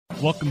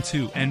Welcome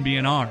to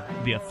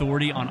NBNR, the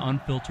authority on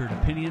unfiltered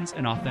opinions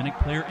and authentic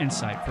player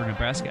insight for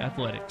Nebraska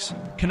athletics.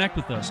 Connect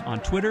with us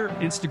on Twitter,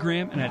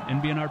 Instagram, and at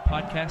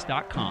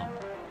NBNRpodcast.com.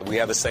 We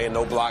have a saying,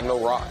 no block,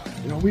 no rock.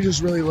 You know, we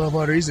just really love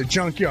Utter. He's a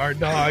junkyard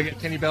dog.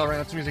 Kenny Bell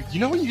ran up to me. He's like,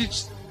 you know what you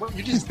just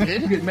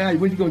did? You get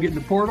mad when you going to get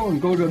in the portal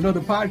and go to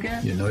another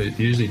podcast? You know,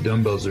 usually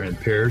dumbbells are in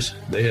pairs.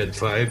 They had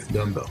 5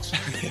 dumbbells.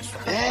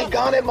 Dang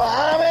on it,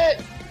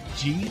 Muhammad!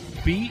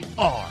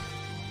 GBR.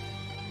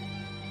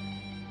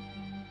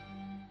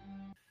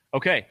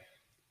 Okay,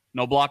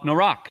 No Block, No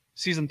Rock.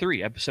 Season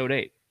 3, Episode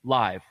 8,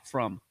 live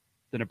from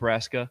the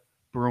Nebraska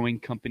Brewing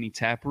Company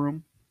tap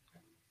room.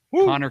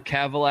 Woo. Connor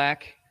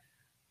Kavalak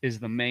is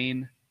the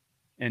main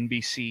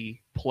NBC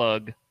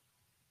plug.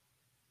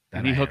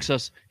 And he hooks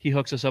us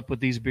up with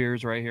these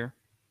beers right here.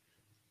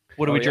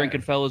 What are we drinking,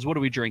 fellas? What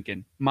are we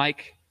drinking?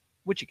 Mike,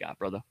 what you got,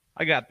 brother?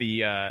 I got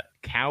the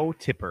Cow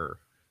Tipper.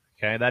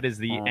 Okay, that is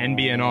the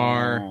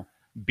NBNR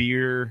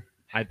beer.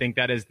 I think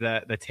that is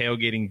the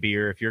tailgating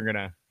beer. If you're going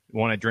to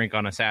want to drink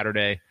on a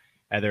Saturday,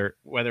 whether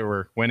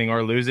we're winning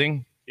or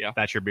losing,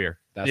 that's your beer.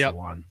 That's the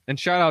one. And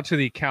shout out to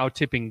the cow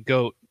tipping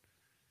goat,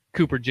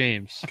 Cooper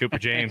James. Cooper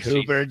James.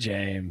 Cooper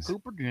James.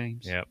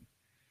 Yep.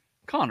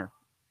 Connor.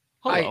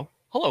 Hello.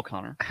 Hello,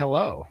 Connor.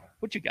 Hello.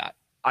 What you got?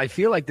 I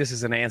feel like this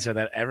is an answer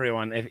that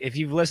everyone, if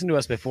you've listened to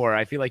us before,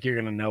 I feel like you're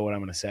going to know what I'm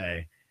going to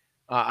say.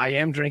 I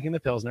am drinking the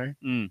Pilsner.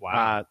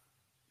 Wow.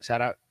 Shout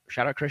out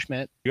Chris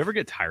Schmidt. You ever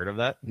get tired of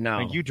that? No.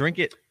 Like you drink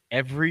it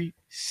every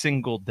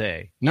single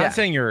day. Not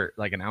saying you're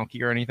like an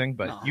alky or anything,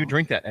 but you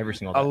drink that every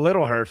single day. A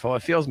little hurtful.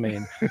 It feels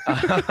mean.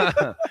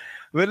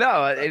 But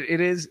no, it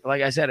is,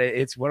 like I said,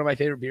 it's one of my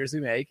favorite beers we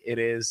make. It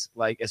is,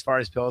 like, as far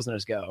as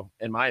Pilsners go,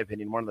 in my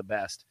opinion, one of the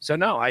best. So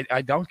no,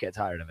 I don't get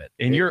tired of it.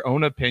 In your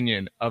own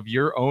opinion of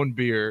your own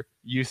beer,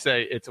 you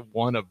say it's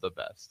one of the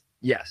best.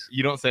 Yes.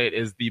 You don't say it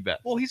is the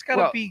best. Well, he's got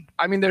to be.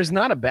 I mean, there's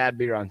not a bad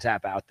beer on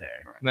tap out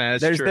there. Nah,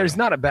 that's true. There's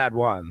not a bad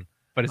one.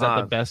 But is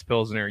that the best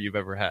Pilsner you've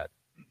ever had?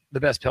 The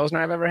best Pilsner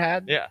I've ever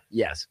had? Yeah.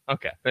 Yes.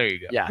 Okay. There you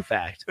go. Yeah,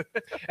 fact.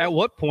 At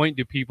what point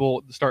do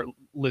people start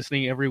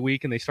listening every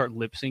week and they start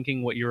lip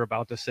syncing what you're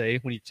about to say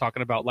when you're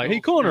talking about, like, hey,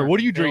 Connor, what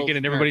are you drinking?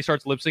 And everybody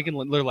starts lip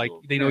syncing. They're like,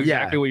 they know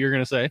exactly what you're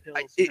going to say.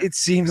 It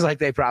seems like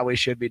they probably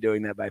should be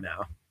doing that by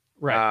now.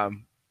 Right.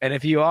 And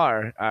if you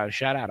are,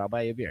 shout out. I'll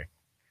buy you a beer.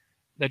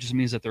 That just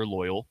means that they're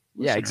loyal.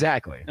 Yeah,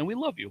 exactly. And we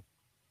love you.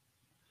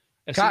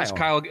 As Kyle. soon as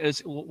Kyle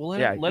is, we'll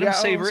let him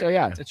savor it. So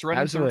yeah, it's right.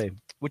 Absolutely.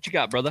 What you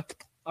got, brother?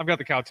 I've got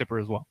the cow tipper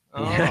as well.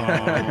 Oh,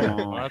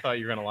 I thought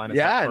you were going to line us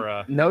up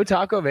for no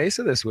Taco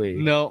Vesa this week.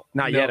 No.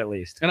 Not yet, at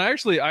least. And I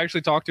actually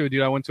talked to a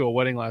dude. I went to a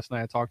wedding last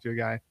night. I talked to a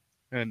guy,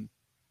 and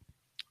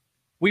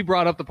we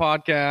brought up the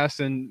podcast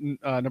and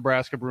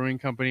Nebraska Brewing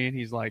Company, and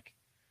he's like,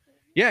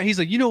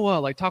 you know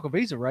what, like Taco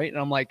Vesa, right? And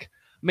I'm like,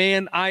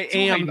 man, I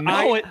am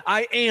Taco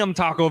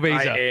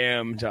Vesa. I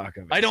am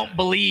Taco Vesa. I don't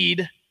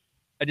bleed.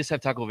 I just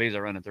have Taco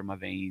Vesa running through my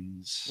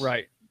veins.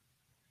 Right.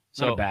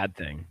 So not a bad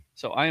thing.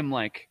 So I am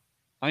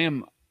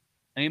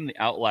the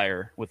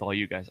outlier with all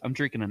you guys. I'm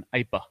drinking an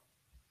IPA.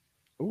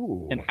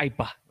 Ooh. An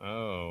IPA.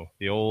 Oh,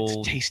 the old.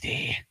 It's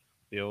tasty.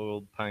 The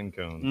old pine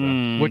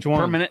cones. Which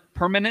one?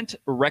 Permanent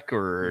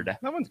Record.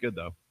 That one's good,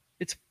 though.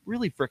 It's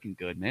really freaking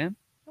good, man.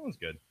 That one's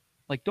good.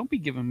 Like, don't be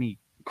giving me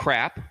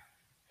crap.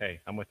 Hey,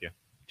 I'm with you.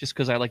 Just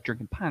because I like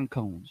drinking pine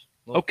cones.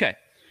 Well, okay.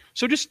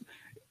 So just,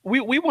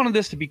 we wanted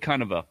this to be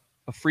kind of a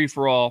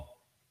free-for-all.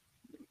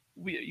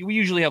 We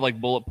usually have like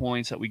bullet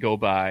points that we go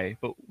by,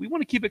 but we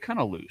want to keep it kind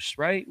of loose,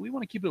 right? We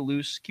want to keep it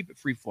loose, keep it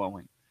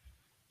free-flowing.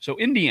 So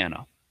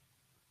Indiana,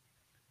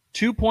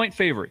 2-point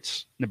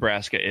favorites.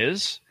 Nebraska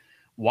is.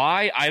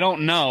 Why? I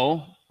don't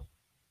know.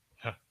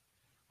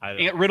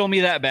 Riddle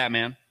me that,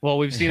 Batman. Well,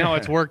 we've seen how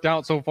it's worked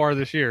out so far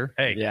this year.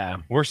 Hey,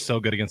 we're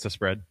so good against the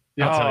spread.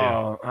 I'll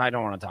tell you. I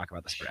don't want to talk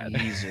about the spread.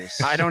 Jesus.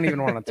 I don't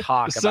even want to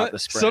talk about the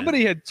spread.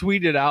 Somebody had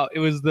tweeted out, it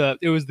was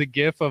the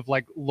gif of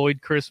like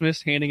Lloyd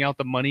Christmas handing out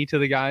the money to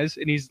the guys,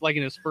 and he's like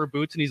in his fur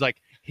boots, and he's like,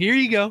 here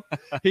you go.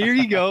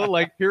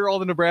 Like, here are all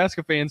the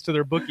Nebraska fans to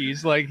their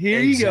bookies. Like,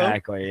 here you go.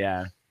 Exactly,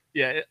 yeah.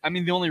 Yeah, I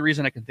mean, the only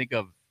reason I can think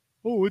of,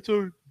 it's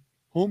a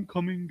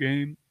homecoming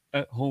game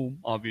at home,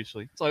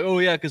 obviously. It's like,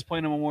 because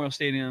playing at Memorial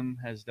Stadium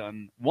has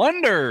done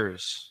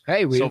wonders.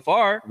 Hey, so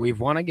far. We've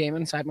won a game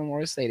inside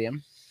Memorial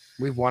Stadium.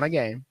 We've won a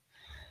game.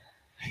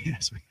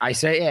 Yes, I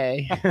say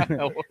A.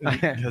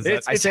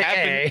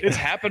 It's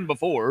happened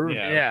before.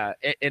 Yeah,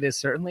 it is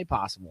certainly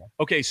possible.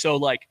 Okay, so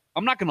like,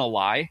 I'm not going to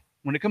lie.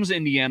 When it comes to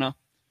Indiana,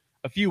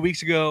 a few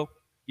weeks ago,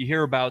 you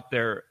hear about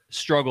their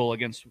struggle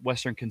against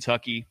Western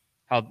Kentucky,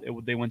 how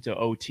they went to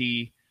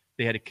OT.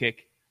 They had to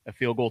kick a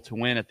field goal to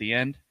win at the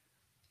end.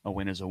 A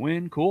win is a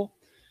win. Cool.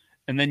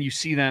 And then you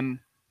see them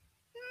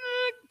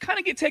kind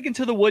of get taken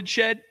to the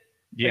woodshed.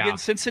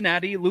 Against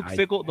Cincinnati, Luke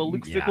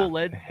Fickell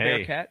led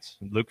Bearcats.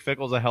 Luke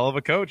Fickell's a hell of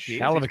a coach.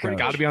 Hell of a coach.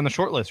 Got to be on the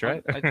short list,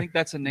 right? I think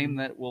that's a name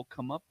that will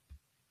come up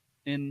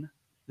in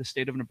the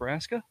state of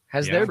Nebraska.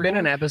 Has there been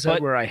an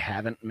episode where I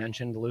haven't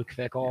mentioned Luke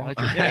Fickell?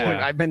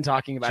 I've been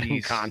talking about him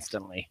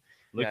constantly.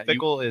 Luke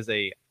Fickell is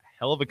a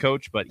hell of a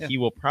coach, but he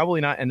will probably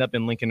not end up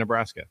in Lincoln,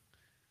 Nebraska.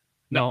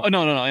 No.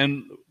 No.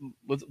 And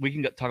we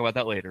can talk about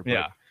that later. But,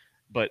 Yeah.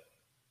 But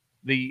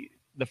the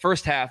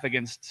first half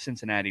against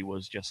Cincinnati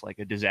was just like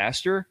a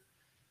disaster.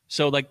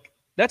 So like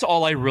that's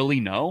all I really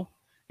know.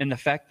 And the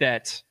fact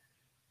that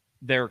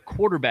their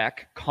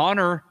quarterback,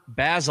 Connor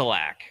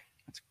Bazelak,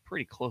 that's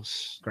pretty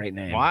close. Great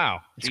name.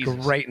 Wow. It's a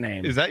Jesus. great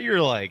name. Is that your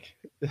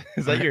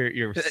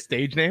your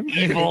stage name?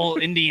 Evil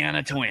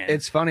Indiana twin.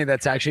 It's funny.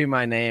 That's actually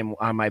my name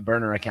on my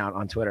burner account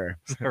on Twitter.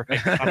 Right,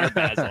 Connor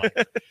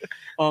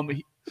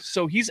Bazelak.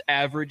 So he's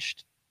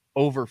averaged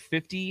over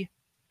 50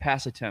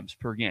 pass attempts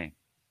per game.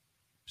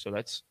 So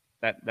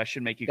that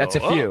should make you go, That's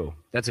a few.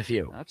 That's a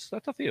few. That's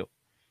a few.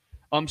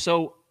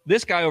 So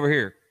this guy over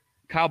here,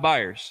 Kyle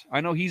Byers,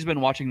 I know he's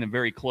been watching them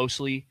very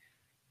closely.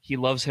 He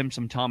loves him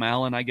some Tom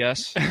Allen, I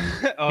guess. He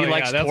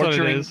likes that's what it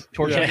torturing is.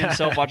 Yeah.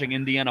 himself watching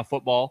Indiana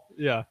football.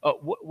 Yeah.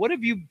 What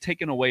have you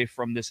taken away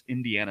from this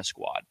Indiana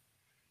squad?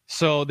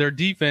 So their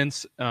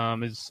defense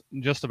is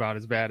just about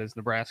as bad as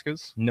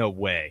Nebraska's. No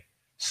way.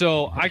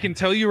 So I can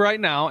tell you right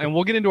now, and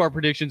we'll get into our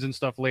predictions and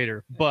stuff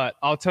later, but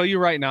I'll tell you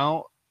right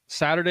now,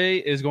 Saturday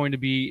is going to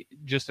be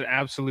just an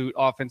absolute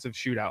offensive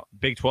shootout.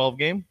 Big 12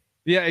 game?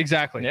 Yeah,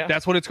 exactly. Yeah.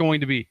 That's what it's going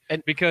to be.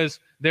 And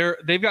because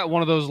they've got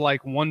one of those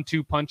like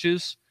 1-2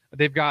 punches.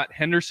 They've got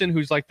Henderson,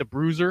 who's like the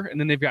bruiser, and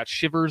then they've got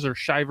Shivers or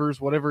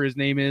Shivers, whatever his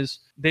name is.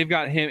 They've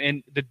got him,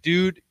 and the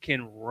dude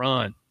can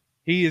run.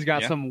 He has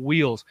got some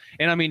wheels.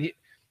 And I mean,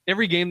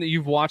 every game that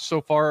you've watched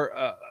so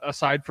far,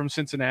 aside from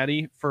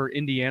Cincinnati for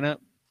Indiana,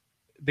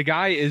 the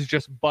guy is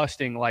just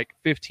busting like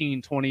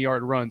 15,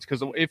 20-yard runs.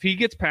 Because if he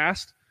gets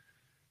past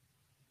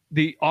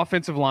the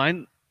offensive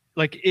line,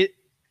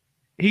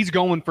 he's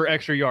going for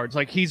extra yards.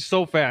 Like, he's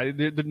so fast.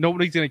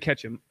 Nobody's going to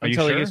catch him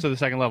until he gets to the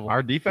second level.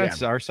 Our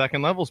defense, our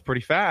second level is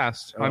pretty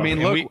fast. I mean,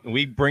 And look,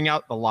 we bring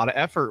out a lot of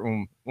effort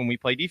when we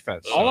play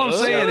defense. all I'm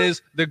saying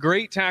is the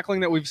great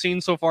tackling that we've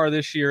seen so far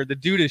this year, the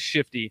dude is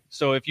shifty.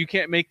 So if you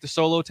can't make the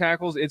solo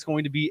tackles, it's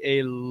going to be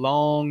a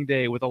long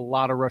day with a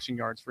lot of rushing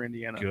yards for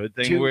Indiana. Good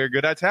thing we're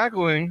good at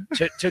tackling.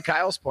 To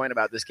Kyle's point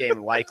about this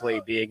game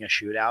likely being a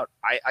shootout,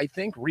 I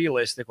think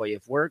realistically,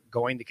 if we're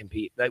going to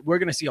compete, that we're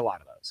going to see a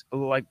lot of those.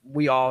 Like,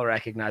 we all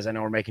recognize, I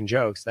know we're making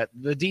jokes, that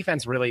the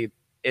defense really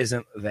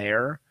isn't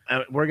there.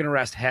 We're going to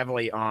rest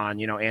heavily on,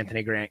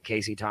 Anthony Grant,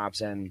 Casey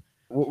Thompson.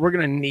 We're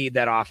going to need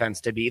that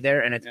offense to be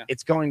there, and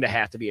it's going to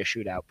have to be a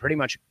shootout pretty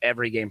much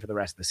every game for the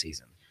rest of the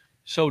season.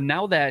 So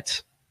now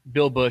that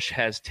Bill Busch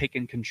has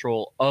taken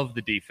control of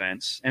the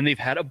defense and they've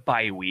had a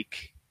bye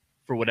week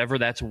for whatever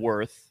that's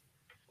worth,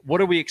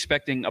 what are we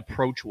expecting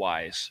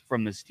approach-wise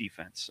from this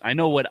defense? I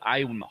know what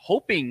I'm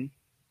hoping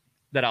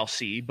that I'll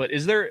see, but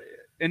is there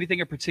anything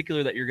in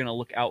particular that you're going to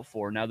look out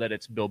for now that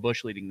it's Bill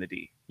Busch leading the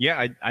D?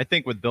 Yeah, I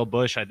think with Bill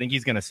Busch, I think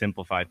he's going to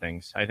simplify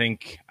things. I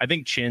think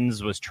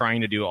Chins was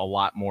trying to do a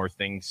lot more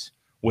things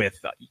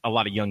with a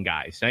lot of young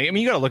guys. I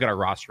mean, you got to look at our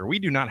roster. We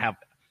do not have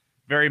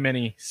very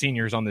many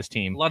seniors on this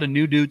team. A lot of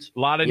new dudes. A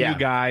lot of new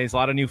guys, a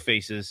lot of new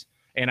faces.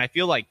 And I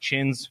feel like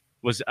Chins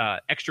was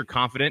extra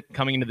confident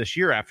coming into this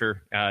year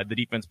after the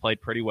defense played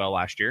pretty well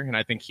last year. And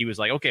I think he was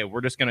like, okay, we're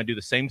just going to do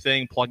the same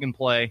thing, plug and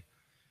play.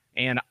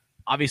 And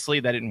obviously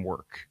that didn't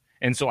work.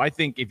 And so I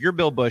think if you're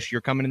Bill Busch,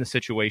 you're coming in the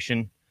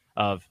situation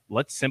of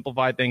let's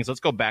simplify things. Let's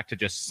go back to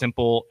just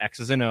simple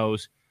X's and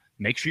O's.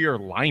 Make sure you're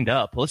lined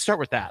up. Let's start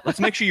with that. Let's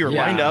make sure you're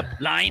lined up.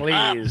 Line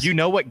up. You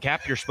know what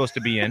gap you're supposed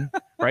to be in,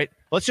 right?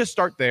 Let's just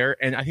start there,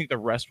 and I think the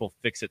rest will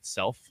fix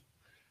itself.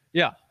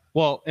 Yeah.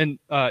 Well, and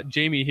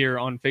Jamie here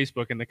on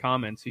Facebook in the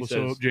comments, he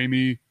says,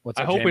 Jamie?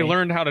 I hope we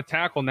learned how to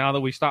tackle now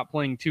that we stopped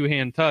playing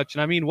two-hand touch.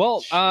 And I mean,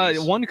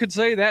 one could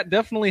say that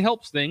definitely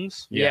helps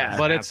things. Yeah,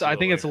 but I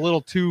think it's a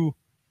little too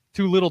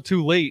little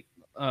too late,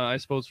 I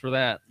suppose, for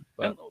that.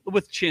 But And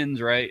with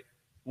Chins, right,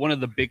 one of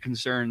the big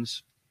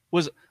concerns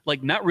was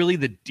like not really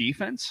the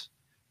defense,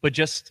 but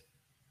just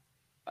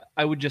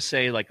I would just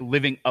say like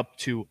living up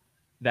to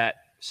that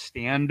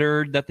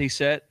standard that they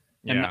set.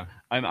 And Yeah.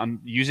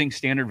 I'm using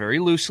standard very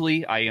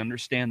loosely. I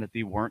understand that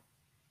they weren't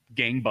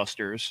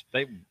gangbusters.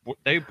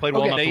 They played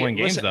well enough to win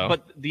games, though.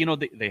 But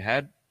they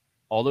had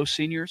all those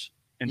seniors,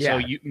 and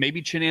so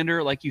maybe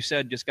Chinander, like you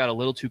said, just got a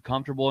little too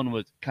comfortable and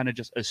was kind of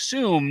just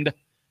assumed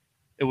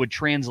it would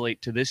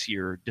translate to this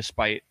year,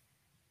 despite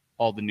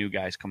all the new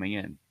guys coming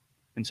in,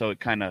 and so it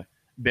kind of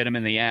bit him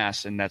in the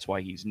ass, and that's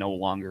why he's no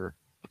longer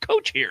a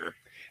coach here.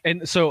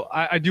 And so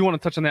I do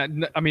want to touch on that.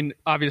 I mean,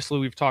 obviously,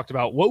 we've talked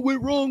about what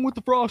went wrong with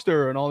the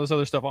Froster and all this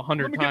other stuff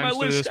 100 times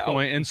to this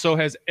point, and so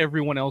has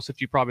everyone else, if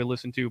you probably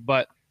listened to.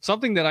 But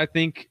something that I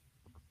think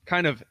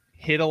kind of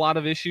hit a lot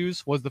of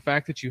issues was the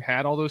fact that you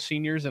had all those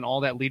seniors and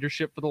all that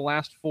leadership for the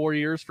last 4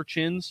 years for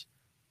Chins.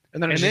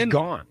 And then it's just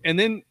gone. And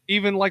then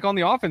even like on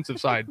the offensive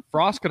side,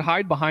 Frost could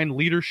hide behind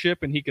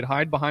leadership, and he could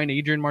hide behind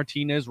Adrian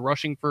Martinez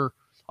rushing for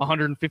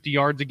 150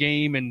 yards a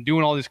game and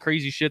doing all this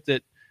crazy shit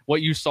that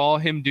what you saw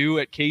him do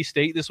at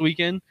K-State this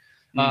weekend.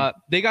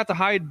 They got to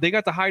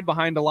hide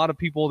behind a lot of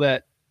people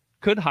that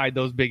could hide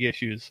those big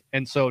issues.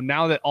 And so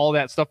now that all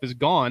that stuff is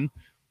gone,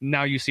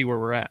 now you see where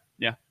we're at.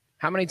 Yeah.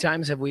 How many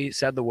times have we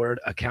said the word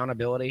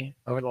accountability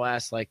over the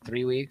last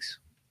 3 weeks?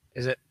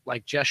 Is it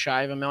just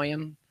shy of 1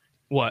 million?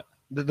 What?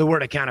 the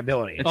word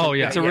accountability.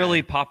 It's a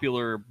really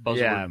popular buzzword.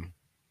 Yeah.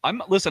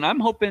 I'm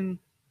hoping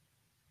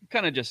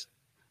kind of just,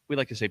 we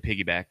like to say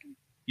piggyback.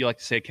 You like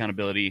to say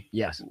accountability.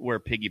 Yes. We're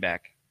piggyback.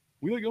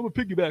 I'm a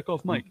piggyback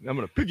off Mike. I'm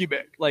going to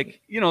piggyback. Like,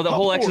 the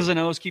whole X's and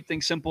O's, keep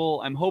things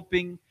simple. I'm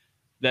hoping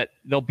that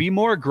they'll be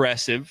more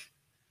aggressive.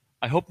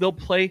 I hope they'll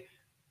play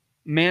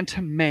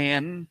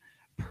man-to-man,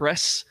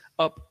 press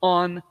up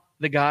on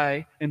the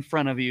guy in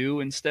front of you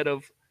instead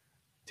of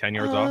 10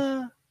 yards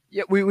off.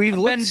 Yeah, we've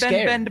looked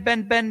scared.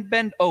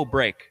 Bend. Oh,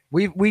 break.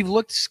 We've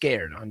looked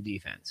scared on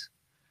defense.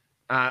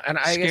 And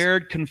I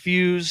Scared,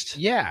 confused,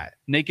 yeah,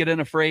 naked and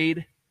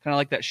afraid, kind of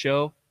like that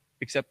show,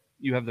 except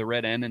you have the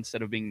red N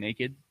instead of being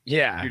naked.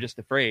 yeah. You're just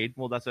afraid.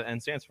 Well, that's what N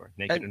stands for.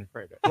 Naked and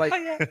afraid.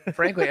 Like,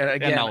 frankly, and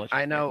again, knowledge.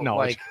 I know,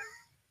 Knowledge.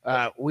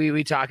 like,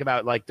 we talk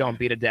about like don't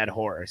beat a dead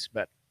horse,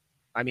 but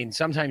I mean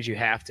sometimes you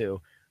have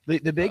to.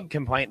 The big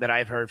complaint that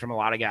I've heard from a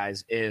lot of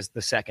guys is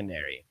the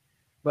secondary.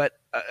 But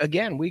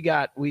again, we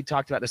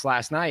talked about this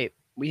last night.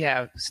 We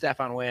have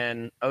Stefan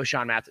Wynn,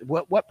 O'Shawn Matthews.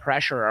 What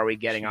pressure are we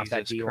getting off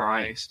that Jesus D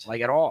line, Christ.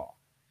 like at all?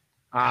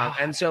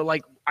 And so,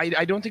 like,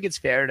 I don't think it's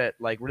fair to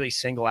like really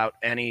single out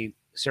any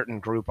certain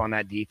group on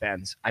that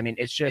defense. I mean,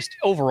 it's just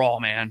Overall,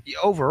 man.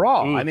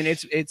 overall. Oof. I mean,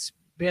 it's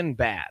been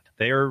bad.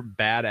 They are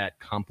bad at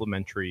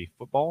complementary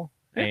football,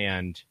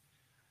 and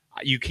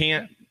you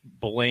can't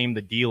blame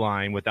the D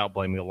line without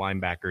blaming the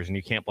linebackers, and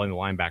you can't blame the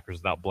linebackers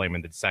without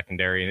blaming the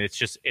secondary. And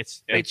it's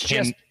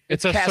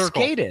It's a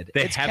cascaded.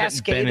 They It's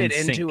haven't been in cascaded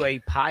into sync. a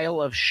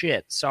pile of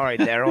shit. Sorry,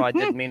 Daryl. I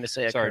didn't mean to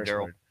say a Sorry, curse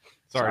Daryl. word.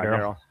 Sorry,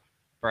 Daryl.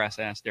 Brass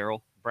ass,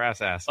 Daryl.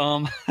 Brass ass.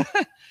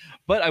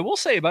 But I will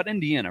say about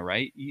Indiana,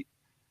 right?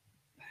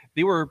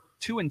 They were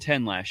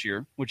 2-10 last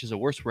year, which is a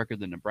worse record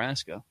than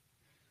Nebraska.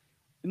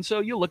 And so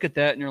you look at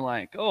that and you're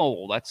like,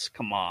 oh,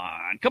 come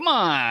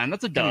on.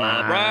 That's a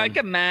dub, right?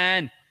 Come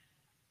on.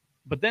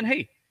 But then,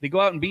 hey, they go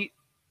out and beat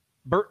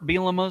Burt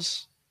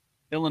Bielema's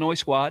Illinois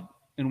squad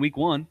in week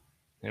 1.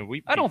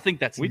 And I don't think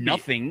that's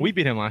nothing. We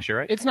beat him last year,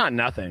 right? It's not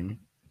nothing.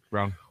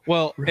 Wrong.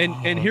 Well, and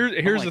here's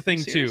like, the thing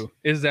serious? too,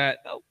 is that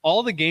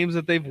all the games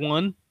that they've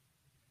won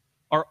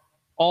are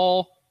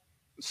all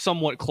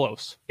somewhat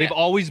close. They've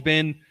always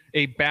been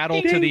a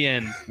battle to the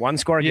end. One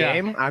score Yeah.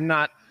 game. I'm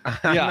not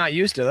Yeah. not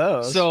used to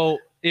those. So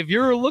if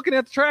you're looking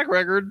at the track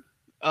record,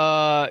 they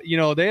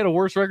had a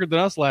worse record than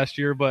us last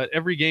year, but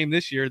every game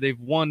this year they've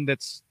won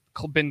that's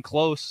been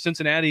close.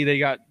 Cincinnati they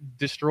got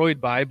destroyed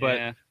by, but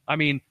Yeah. I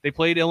mean they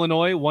played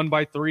Illinois, won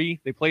by 3.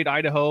 They played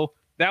Idaho.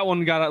 That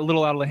one got a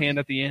little out of the hand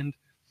at the end.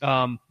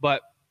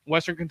 But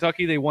Western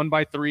Kentucky they won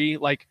by 3.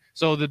 Like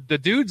so, the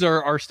dudes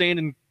are staying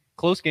in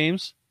close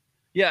games.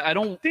 Yeah, I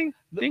don't Ding.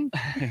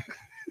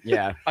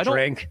 yeah, I don't-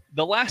 drink.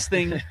 The last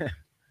thing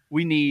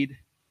we need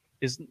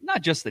is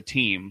not just the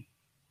team.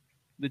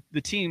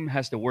 The team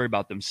has to worry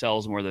about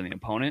themselves more than the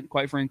opponent,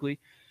 quite frankly.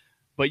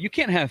 But you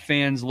can't have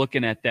fans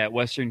looking at that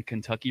Western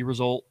Kentucky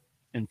result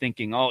and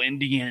thinking, oh,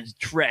 Indiana's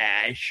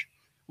trash.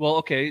 Well,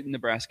 okay,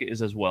 Nebraska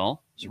is as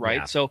well, right?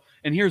 Yeah. So,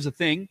 and here's the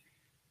thing.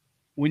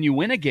 When you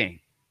win a game,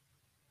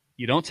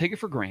 you don't take it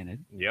for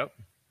granted. Yep.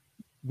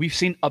 We've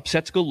seen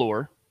upsets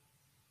galore.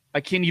 I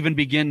can't even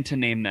begin to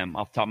name them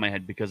off the top of my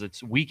head because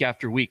it's week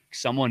after week,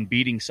 someone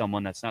beating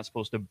someone that's not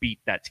supposed to beat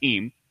that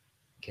team.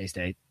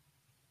 K-State.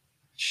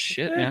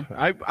 Shit, man.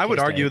 I would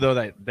argue though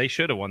that they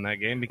should have won that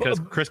game because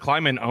Chris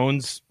Kleiman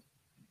owns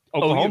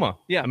Oklahoma.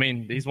 yeah. I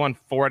mean he's won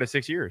 4 out of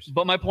 6 years.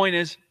 But my point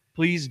is,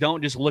 please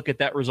don't just look at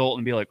that result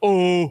and be like,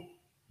 oh,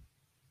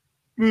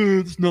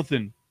 it's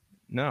nothing.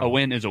 No, A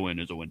win is a win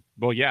is a win.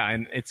 Well, yeah,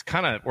 and it's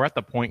kind of we're at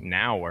the point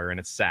now where, and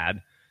it's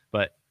sad,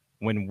 but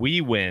when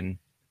we win,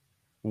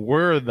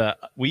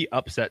 we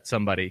upset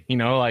somebody.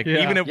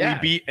 Even if we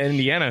beat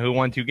Indiana, who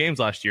won 2 games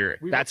last year,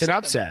 That's an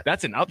upset.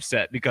 that's an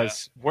upset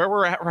because where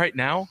we're at right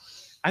now,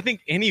 I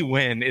think any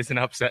win is an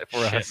upset for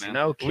Shit, us. man.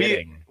 No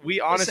kidding. We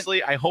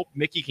honestly, I hope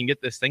Mickey can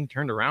get this thing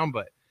turned around,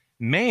 but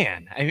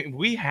man, I mean,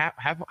 we have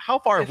how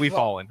far have we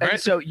fallen? And Right?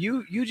 so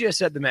you just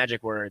said the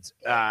magic words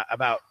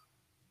about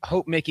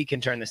hope Mickey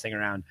can turn this thing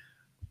around.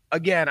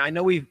 Again, I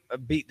know we've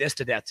beat this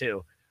to death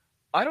too.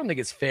 I don't think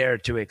it's fair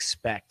to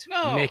expect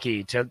No.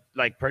 Mickey to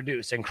like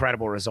produce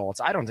incredible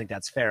results. I don't think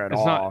that's fair at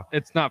all.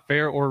 It's not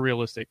fair or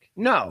realistic.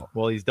 No,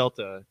 Well, he's dealt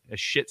a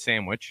shit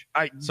sandwich.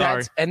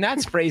 Sorry.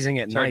 that's phrasing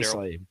it Sorry,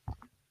 nicely.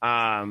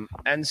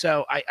 And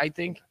so I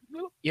think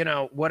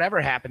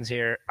whatever happens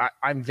here,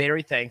 I'm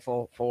very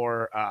thankful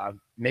for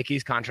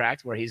Mickey's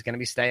contract where he's going to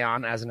be stay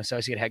on as an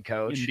associate head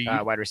coach, Indeed.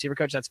 wide receiver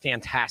coach. That's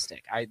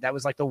fantastic. That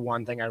was like the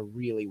one thing I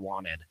really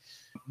wanted.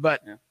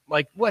 But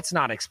like, let's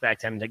not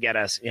expect him to get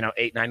us,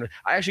 8, 9.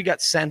 I actually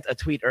got sent a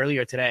tweet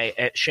earlier today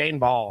at Shane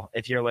Ball.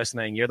 If you're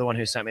listening, you're the one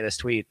who sent me this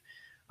tweet.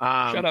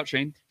 Shout out,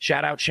 Shane.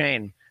 Shout out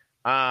Shane.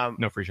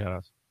 No free shout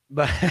outs.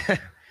 But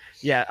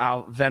yeah,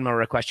 I'll Venmo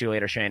request you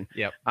later, Shane.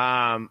 Yep.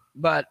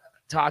 But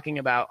talking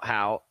about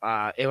how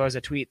it was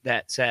a tweet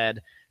that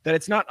said that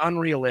it's not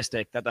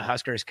unrealistic that the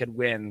Huskers could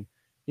win,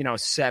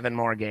 7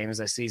 more games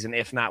this season,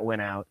 if not win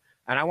out.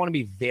 And I want to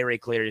be very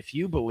clear. If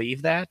you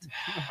believe that,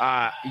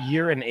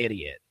 you're an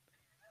idiot.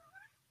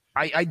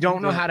 I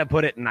don't know how to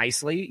put it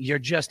nicely. You're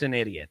just an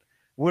idiot.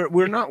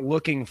 We're not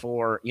looking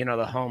for,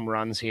 the home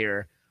runs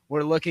here.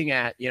 We're looking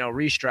at,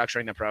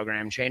 restructuring the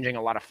program, changing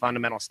a lot of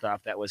fundamental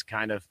stuff that was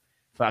kind of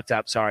fucked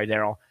up. Sorry,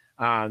 Daryl.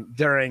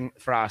 During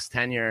Frost's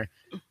tenure.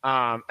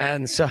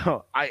 And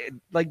so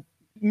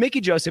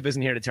Mickey Joseph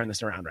isn't here to turn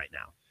this around right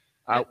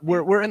now.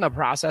 We're in the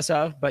process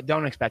of, but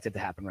don't expect it to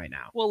happen right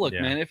now. Well, look,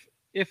 man,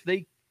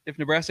 if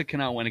Nebraska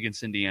cannot win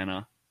against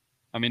Indiana,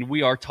 I mean,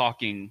 we are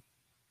talking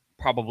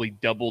probably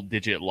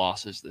double-digit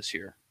losses this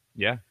year.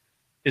 Yeah.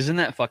 Isn't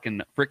that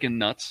fucking freaking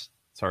nuts?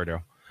 Sorry,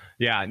 Daryl.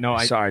 Yeah, no,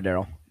 sorry,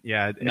 Daryl.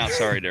 Yeah, not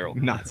sorry, Daryl.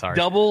 Not sorry.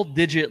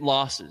 Double-digit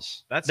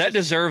losses. That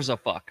deserves a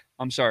fuck.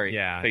 I'm sorry,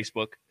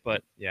 Facebook,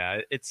 but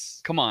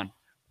it's come on.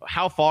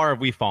 How far have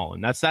we fallen?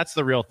 That's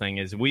the real thing.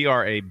 Is we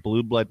are a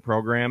blue blood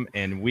program,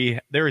 and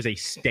there is a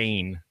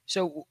stain.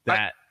 So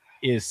that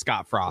is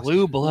Scott Frost.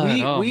 Blue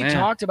blood. We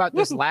talked about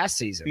this last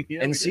season.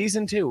 Yeah, in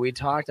season 2, we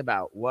talked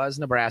about, was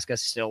Nebraska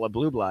still a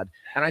blue blood?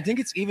 And I think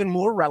it's even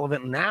more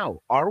relevant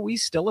now. Are we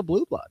still a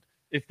blue blood?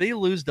 If they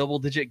lose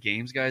double-digit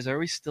games, guys, are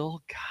we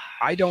still? God.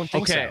 I don't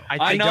think so.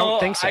 I don't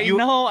think so. You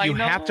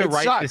have to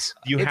write this.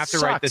 You have to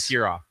write this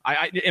year off.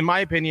 In my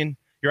opinion,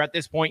 you're at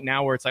this point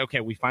now where it's like,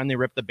 okay, we finally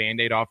ripped the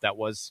Band-Aid off. That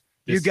was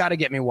you got to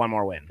get me one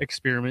more win.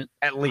 Experiment.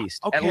 At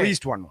least. Okay. At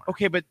least one more.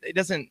 Okay, but it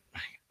doesn't.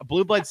 A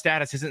blue blood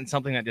status isn't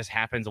something that just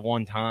happens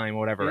one time,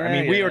 whatever. I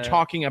mean, we are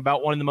talking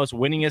about one of the most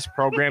winningest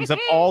programs of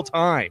all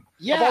time.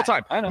 Of all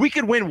time. I know. We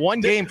could win one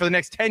game for the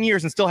next 10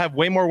 years and still have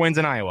way more wins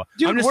than Iowa.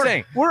 Dude, I'm just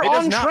saying. We're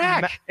on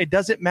track. It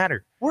doesn't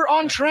matter. We're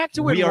on track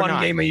to win We are one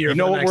not. game a year. You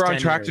know for the what next we're on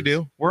 10 track years. to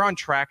do? We're on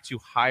track to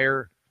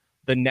hire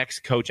the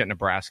next coach at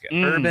Nebraska.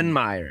 Urban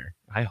Meyer.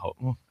 I hope.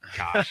 Oh,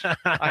 gosh,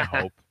 I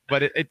hope.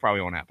 But it probably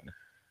won't happen.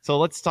 So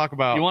let's talk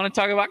about. You want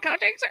to talk about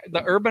coaching?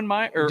 The Urban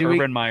Meyer or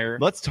Urban Meyer?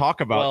 Let's talk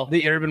about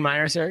the Urban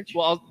Meyer search.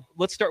 Well,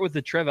 let's start with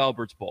the Trev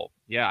Alberts Bowl.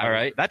 Yeah. All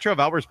right. That Trev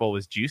Alberts Bowl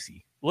was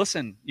juicy.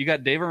 Listen, you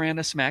got Dave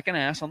Aranda smacking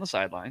ass on the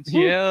sidelines.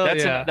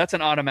 That's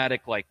an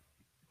automatic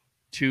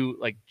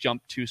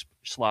jump 2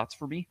 slots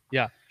for me.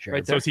 Yeah, sure.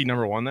 Right So there. is he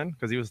number 1 then?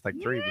 Because he was like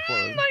 3 before.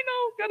 I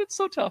know. God, it's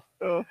so tough.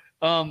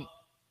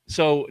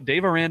 So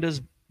Dave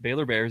Aranda's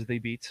Baylor Bears, they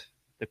beat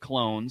the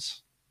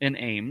Clones in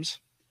Ames.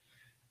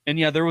 And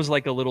yeah, there was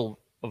like a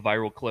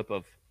viral clip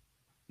of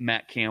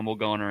Matt Campbell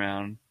going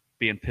around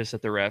being pissed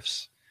at the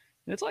refs.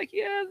 And it's like,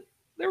 yeah,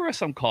 there were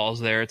some calls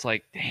there. It's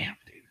like, damn,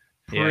 dude.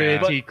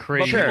 Pretty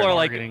crazy. But people are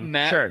like, targeting.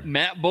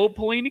 Matt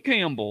Bopolini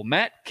Campbell,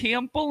 Matt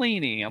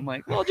Campbellini. I'm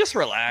like, well, just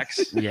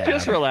relax. Yeah.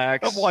 Just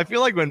relax. Well, I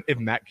feel like if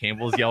Matt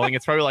Campbell's yelling,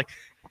 it's probably like,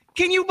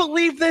 can you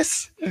believe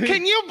this?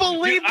 Can you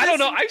believe Dude, this? I don't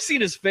know. I've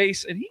seen his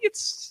face, and he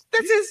gets.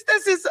 This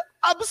is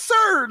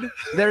absurd.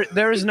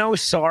 There's no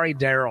sorry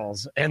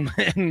Daryls and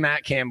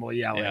Matt Campbell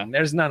yelling. Yeah.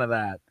 There's none of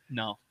that.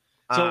 No.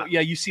 So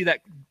yeah, you see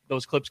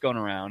those clips going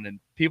around, and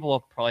people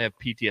will probably have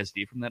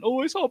PTSD from that.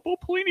 Oh, I saw Bo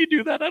Pelini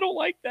do that. I don't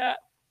like that.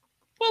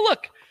 Well,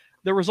 look,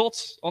 the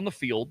results on the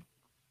field.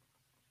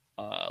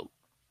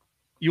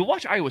 You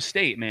watch Iowa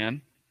State,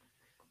 man.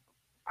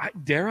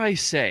 Dare I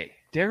say,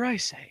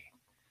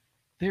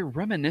 they're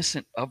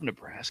reminiscent of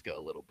Nebraska a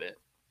little bit,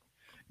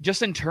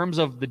 just in terms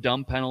of the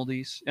dumb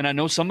penalties. And I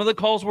know some of the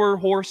calls were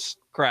horse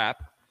crap,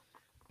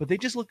 but they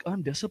just look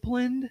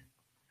undisciplined.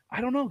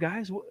 I don't know,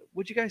 guys.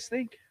 What'd you guys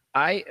think?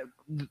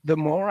 The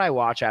more I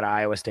watch at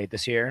Iowa State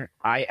this year,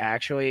 I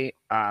actually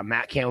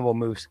Matt Campbell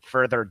moves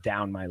further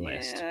down my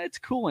list. Yeah, it's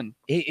cooling.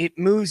 It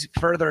moves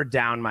further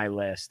down my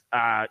list.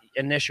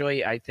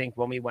 Initially, I think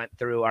when we went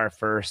through our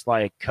first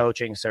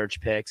coaching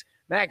search picks,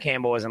 Matt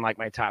Campbell was in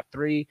my top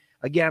 3.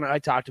 Again, I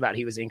talked about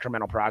he was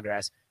incremental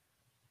progress,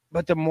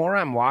 but the more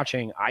I'm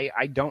watching,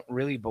 I don't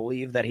really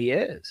believe that he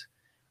is.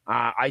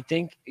 I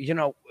think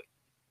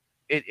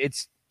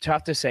it's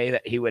tough to say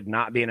that he would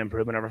not be an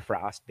improvement over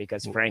Frost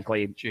because,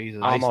 frankly,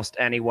 almost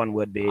anyone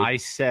would be. I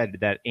said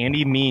that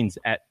Andy Means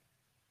at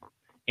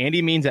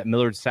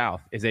Millard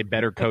South is a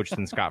better coach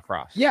than Scott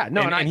Frost. Yeah,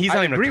 no, and he's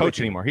not even a coach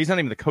anymore. He's not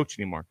even the coach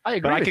anymore. I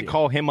agree. But I with could you.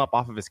 call him up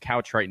off of his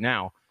couch right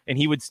now, and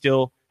he would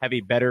still have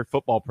a better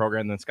football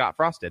program than Scott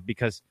Frost did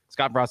because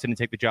Scott Frost didn't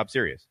take the job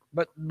serious.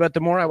 But the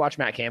more I watch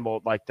Matt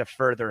Campbell, the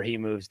further he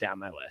moves down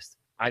my list.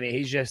 I mean,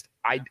 he's just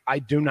I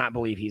do not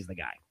believe he's the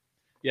guy.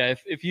 Yeah,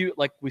 if you,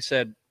 like we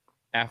said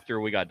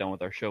after we got done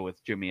with our show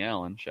with Jimmy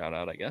Allen, shout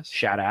out, I guess.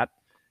 Shout out.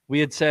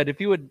 We had said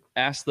if you had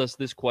asked us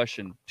this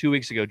question 2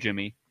 weeks ago,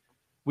 Jimmy,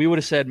 we would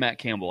have said Matt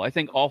Campbell. I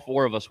think all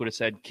 4 of us would have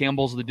said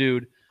Campbell's the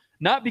dude,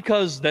 not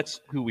because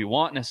that's who we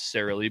want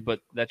necessarily,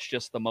 but that's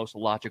just the most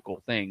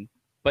logical thing.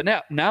 But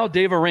now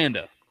Dave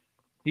Aranda,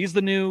 he's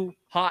the new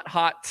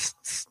hot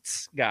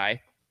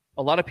guy.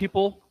 A lot of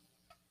people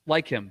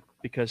like him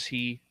because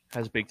he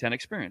has Big Ten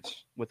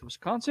experience with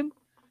Wisconsin,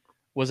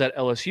 was at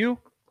LSU,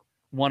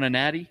 won a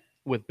natty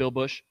with Bill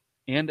Bush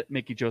and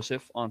Mickey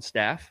Joseph on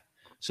staff.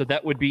 So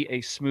that would be a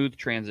smooth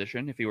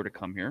transition if he were to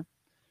come here.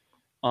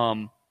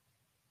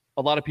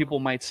 A lot of people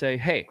might say,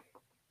 hey,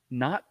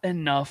 not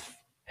enough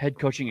head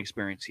coaching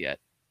experience yet.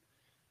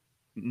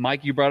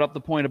 Mike, you brought up the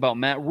point about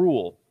Matt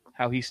Rule,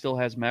 how he still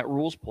has Matt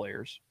Rule's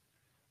players.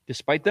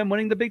 Despite them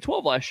winning the Big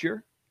 12 last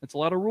year, It's a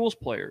lot of rules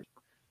players.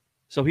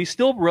 So he's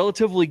still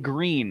relatively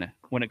green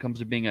when it comes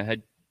to being a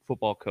head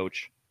football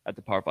coach at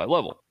the Power 5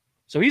 level.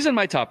 So he's in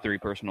my top 3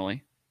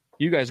 personally.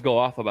 You guys go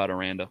off about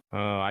Aranda.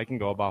 I can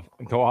go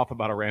off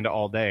about Aranda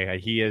all day.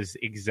 He is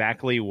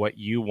exactly what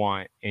you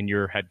want in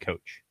your head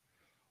coach.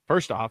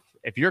 First off,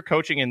 if you're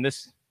coaching in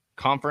this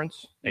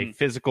conference, a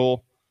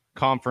physical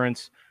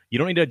conference, you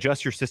don't need to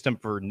adjust your system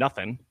for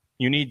nothing.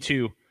 You need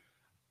to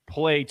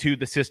play to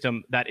the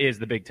system that is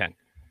the Big Ten.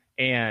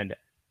 And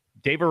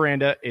Dave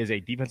Aranda is a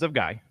defensive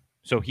guy.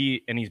 So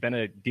he's been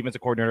a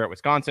defensive coordinator at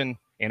Wisconsin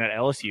and at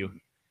LSU.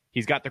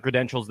 He's got the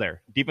credentials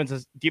there.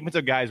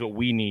 Defensive guy is what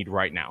we need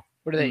right now.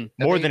 What are they?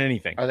 More than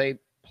anything. Are they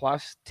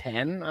plus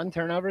 10 on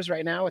turnovers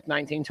right now with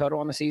 19 total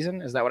on the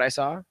season? Is that what I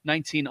saw?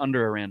 19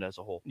 under Aranda as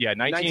a whole. Yeah,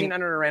 19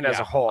 under Aranda as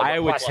a whole. I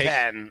would plus take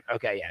 10.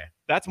 Okay, yeah.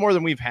 That's more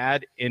than we've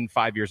had in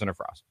 5 years under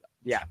Frost.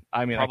 Yeah.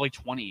 I mean, probably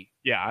 20.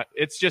 Yeah,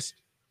 it's just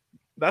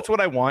that's what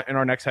I want in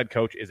our next head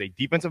coach is a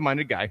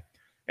defensive-minded guy,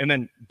 and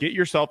then get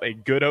yourself a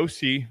good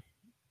OC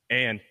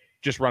and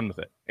just run with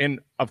it.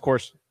 And, of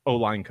course,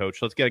 O-line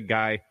coach. Let's get a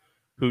guy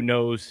who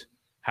knows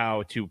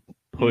how to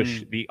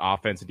push the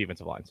offense and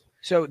defensive lines.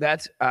 So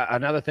that's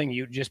another thing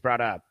you just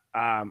brought up.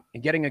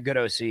 Getting a good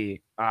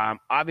OC.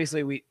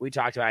 Obviously, we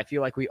talked about. I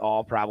feel like we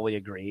all probably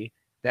agree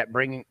that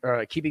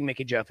keeping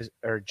Mickey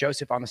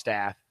Joseph on the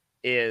staff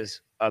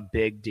is a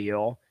big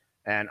deal,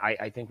 and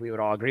I think we would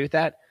all agree with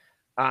that.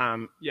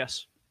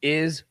 Yes.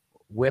 Is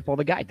Whipple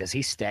the guy? Does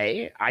he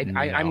stay?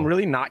 I'm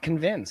really not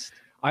convinced.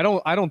 I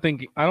don't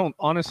think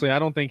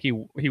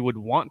he would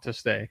want to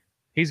stay.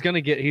 He's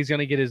gonna get his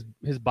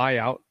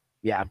buyout.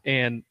 Yeah.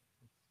 And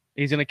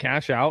he's gonna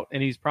cash out,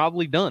 and he's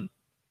probably done.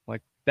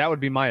 Like, that would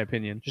be my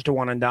opinion. Just a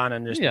one and done,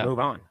 and just move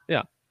on.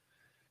 Yeah.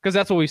 Because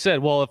that's what we said.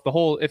 Well, if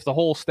the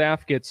whole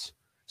staff gets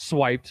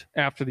swiped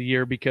after the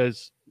year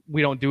because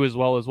we don't do as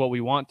well as what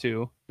we want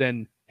to,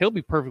 then he'll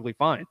be perfectly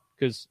fine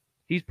because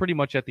he's pretty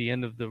much at the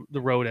end of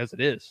the road as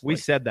it is. We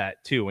said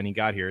that too when he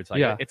got here. It's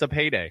like it's a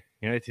payday.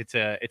 You know,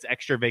 it's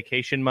extra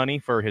vacation money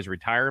for his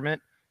retirement.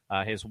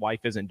 His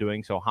wife isn't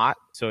doing so hot,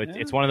 so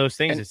it's one of those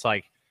things. And it's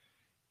like,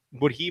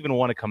 would he even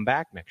want to come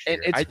back next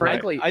year? I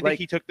think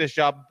he took this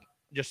job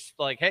just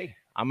like, hey,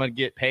 I'm going to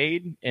get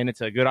paid, and it's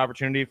a good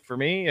opportunity for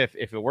me. If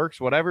it works,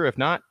 whatever. If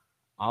not,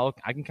 I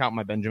can count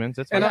my Benjamins.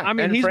 It's fine. And I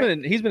mean,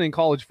 he's been in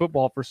college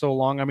football for so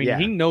long. I mean,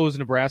 he knows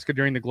Nebraska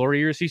during the glory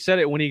years. He said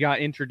it when he got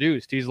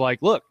introduced. He's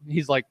like,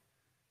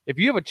 if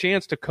you have a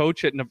chance to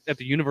coach at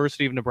the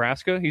University of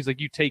Nebraska, he's like,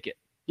 you take it.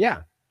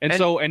 Yeah.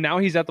 And now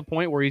he's at the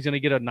point where he's going to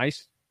get a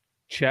nice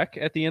check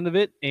at the end of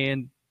it,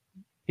 and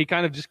he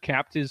kind of just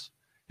capped his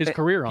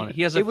career on it.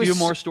 He has a few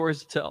more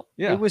stories to tell.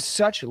 Yeah. It was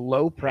such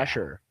low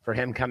pressure for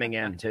him coming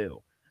in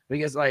too,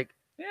 because and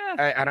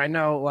I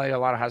know like a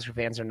lot of Husker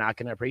fans are not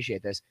going to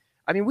appreciate this.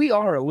 I mean, we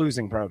are a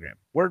losing program.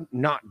 We're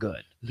not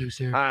good.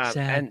 Loser.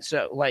 And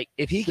so like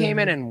if he came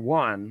in and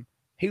won,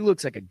 he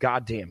looks like a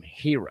goddamn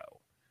hero.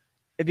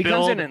 If he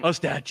comes in and a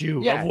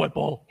statue of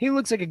Whipple, he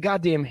looks like a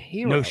goddamn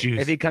hero. No shoes.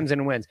 If he comes in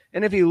and wins,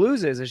 and if he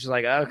loses, it's just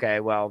like,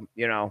 okay, well,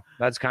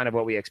 that's kind of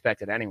what we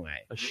expected anyway.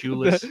 A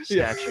shoeless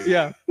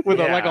statue, with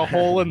like a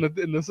hole in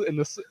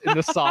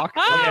the sock,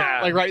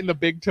 like right in the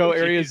big toe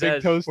area,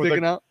 big toe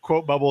sticking out.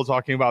 Quote bubble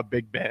talking about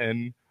Big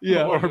Ben,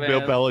 or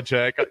Bill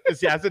Belichick.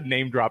 He has a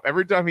name drop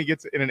every time he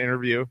gets in an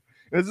interview.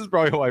 This is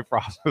probably why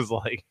Frost was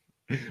like,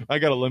 I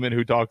got to limit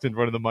who talks in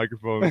front of the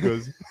microphone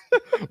because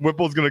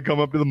Whipple's going to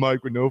come up to the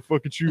mic with no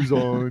fucking shoes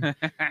on,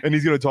 and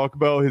he's going to talk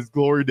about his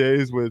glory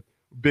days with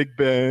Big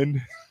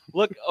Ben.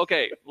 Look,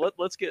 okay,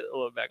 let's get a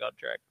little back on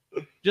track,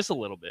 just a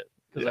little bit,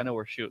 because I know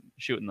we're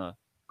shooting the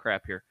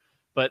crap here.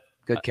 But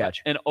good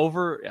catch.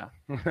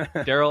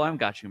 Daryl, I've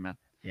got you, man.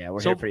 Yeah,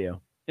 we're here for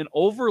you. An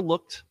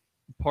overlooked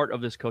part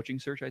of this coaching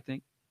search, I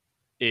think,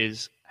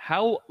 is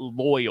how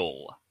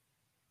loyal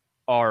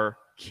are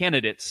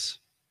candidates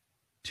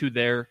to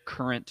their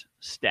current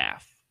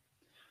staff.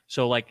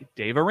 So like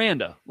Dave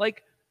Aranda,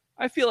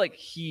 I feel like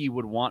he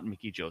would want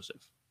Mickey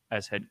Joseph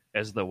as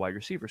the wide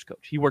receivers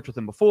coach. He worked with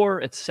him before,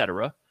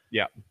 etc.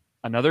 Yeah.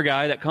 Another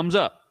guy that comes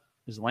up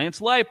is Lance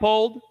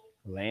Leipold.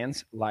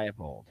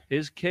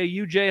 His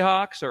KU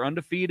Jayhawks are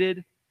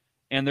undefeated,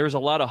 and there's a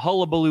lot of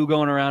hullabaloo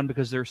going around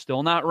because they're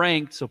still not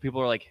ranked. So people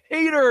are like,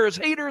 haters,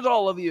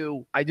 all of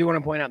you. I do want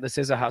to point out this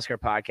is a Husker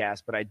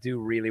podcast, but I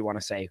do really want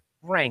to say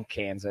rank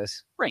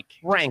Kansas. Rank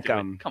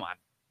them. Come on.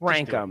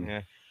 Rank them.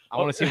 Yeah. I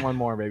want to see one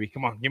more, baby.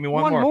 Come on, give me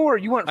one more.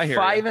 You want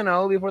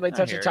 5-0 before they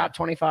touch the top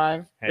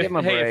 25? Hey. Give them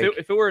a break.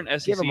 If it were an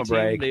SEC them a team,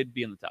 break. they'd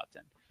be in the top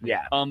 10.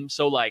 Yeah.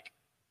 So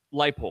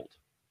Leipold,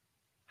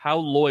 how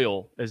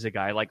loyal is a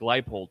guy like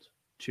Leipold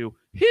to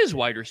his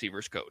wide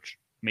receivers coach?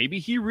 Maybe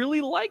he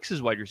really likes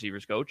his wide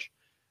receivers coach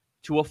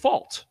to a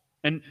fault.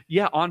 And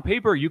on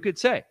paper you could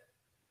say,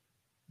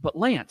 but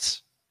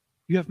Lance,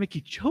 you have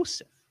Mickey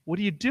Joseph. What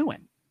are you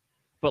doing?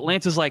 But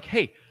Lance is like,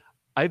 hey,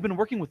 I've been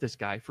working with this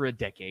guy for a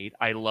decade.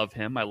 I love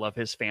him. I love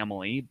his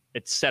family,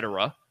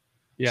 etc.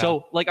 Yeah.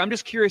 So, I'm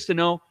just curious to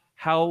know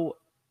how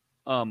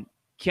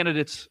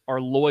candidates are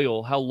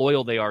loyal, how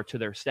loyal they are to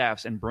their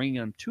staffs and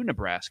bringing them to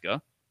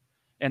Nebraska.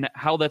 and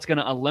how that's going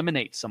to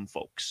eliminate some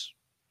folks.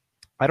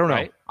 I don't know.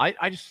 Right?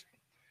 I just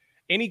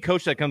any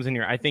coach that comes in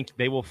here, I think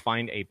they will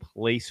find a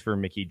place for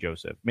Mickey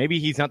Joseph. Maybe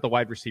he's not the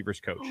wide receivers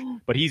coach,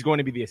 but he's going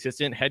to be the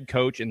assistant head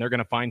coach, and they're going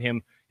to find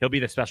him. He'll be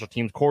the special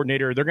teams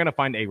coordinator. They're going to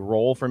find a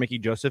role for Mickey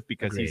Joseph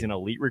because he's an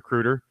elite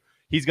recruiter.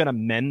 He's going to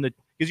mend the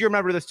 – because you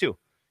remember this too.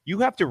 You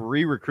have to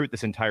re-recruit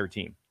this entire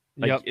team.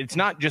 Like It's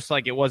not just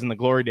like it was in the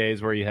glory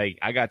days where, hey,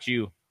 I got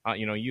you.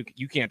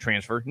 You can't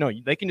transfer. No,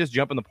 they can just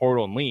jump in the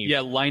portal and leave.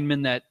 Yeah,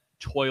 linemen that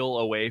toil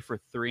away for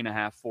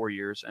 3.5, 4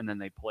 years, and then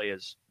they play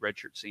as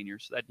redshirt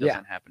seniors. That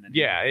doesn't happen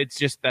anymore. Yeah, it's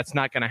just that's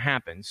not going to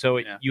happen. So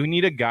you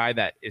need a guy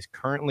that is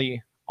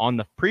currently on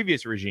the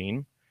previous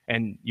regime,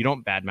 and you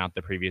don't badmouth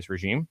the previous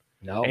regime.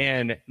 No.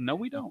 And no,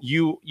 we don't.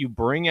 You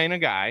bring in a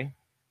guy,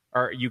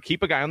 or you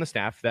keep a guy on the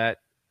staff that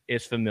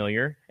is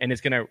familiar and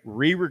is going to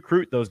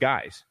re-recruit those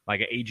guys,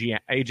 like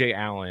AJ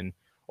Allen,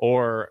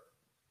 or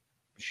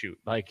trying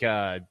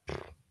to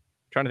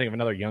think of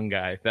another young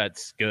guy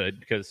that's good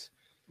because.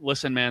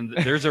 Listen, man,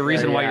 there's a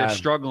reason why you're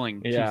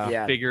struggling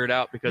to figure it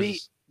out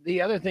because the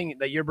other thing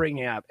that you're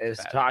bringing up is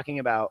talking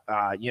about,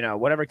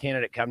 whatever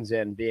candidate comes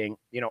in being,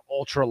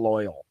 ultra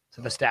loyal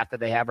to the staff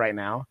that they have right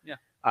now.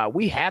 Yeah.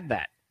 We had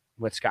that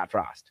with Scott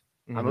Frost.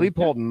 Mm-hmm. I mean, we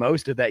pulled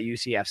most of that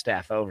UCF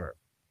staff over.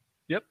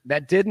 Yep.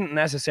 That didn't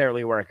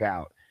necessarily work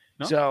out.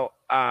 No. So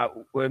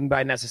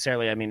by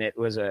necessarily, I mean, it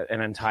was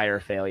an entire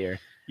failure.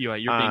 You're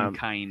being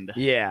kind.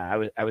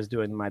 Yeah, I was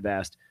doing my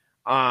best.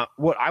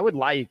 What I would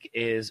like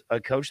is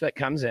a coach that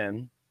comes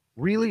in,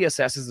 really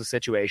assesses the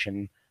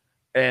situation,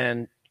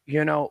 and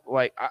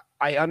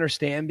I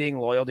understand being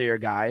loyal to your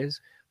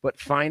guys, but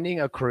finding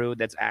a crew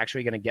that's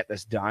actually going to get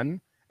this done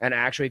and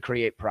actually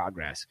create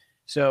progress.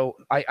 So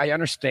I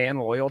understand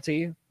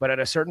loyalty, but at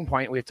a certain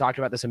point, we've talked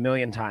about this a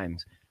million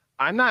times.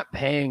 I'm not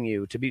paying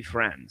you to be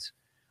friends.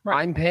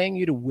 Right. I'm paying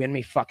you to win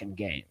me fucking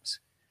games,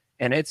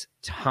 and it's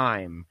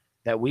time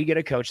that we get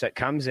a coach that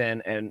comes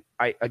in, and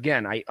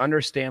I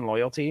understand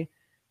loyalty,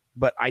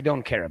 but I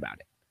don't care about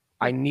it.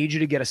 I need you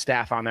to get a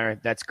staff on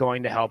there that's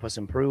going to help us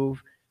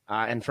improve.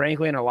 And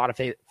frankly, in a lot of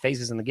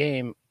phases in the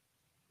game,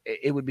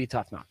 it would be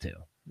tough not to.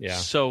 Yeah.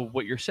 So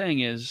what you're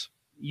saying is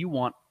you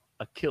want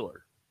a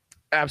killer.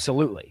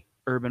 Absolutely.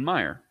 Urban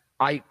Meyer.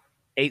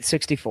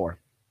 864.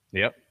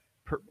 Yep.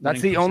 That's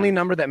the only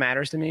number that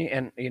matters to me.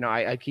 And,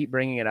 I keep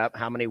bringing it up.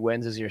 How many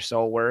wins is your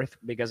soul worth?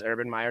 Because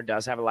Urban Meyer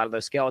does have a lot of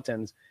those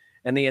skeletons.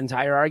 And the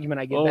entire argument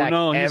I give back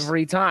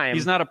every time.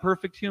 He's not a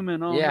perfect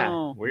human. Oh, yeah,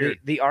 no. Weird.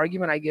 The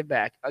argument I give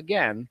back,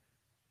 again,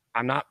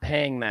 I'm not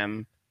paying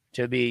them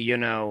to be,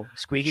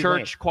 squeaky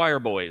church clean. Choir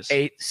boys.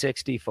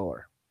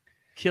 864.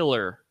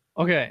 Killer.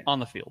 Okay. On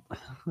the field,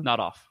 not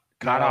off.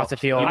 Not off the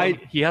field.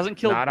 He hasn't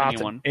killed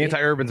anyone.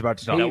 Anti-Urban's about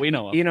to talk. No, we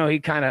know.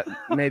 He kind of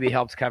maybe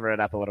helped cover it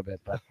up a little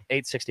bit, but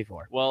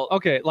 864. Well,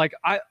 okay.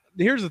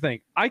 Here's the thing.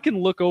 I can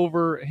look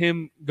over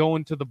him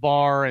going to the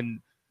bar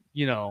and,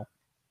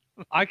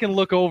 I can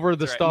look over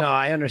the stuff. No,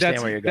 I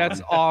understand where you're going.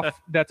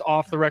 That's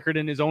off the record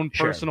in his own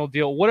personal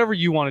deal. Whatever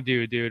you want to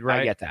do, dude.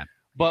 Right? I get that.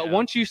 But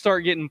once you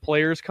start getting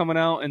players coming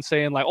out and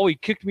saying like, "Oh, he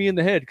kicked me in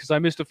the head because I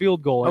missed a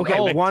field goal." And,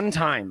 okay, one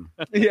time.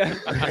 Yeah.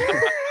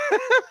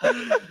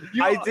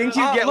 I think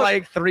you get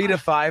like 3 to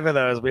 5 of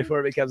those before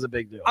it becomes a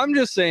big deal. I'm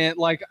just saying,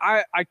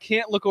 I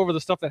can't look over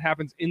the stuff that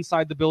happens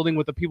inside the building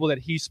with the people that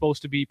he's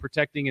supposed to be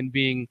protecting and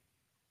being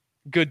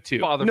good to.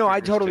 No, I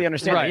totally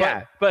understand. Right.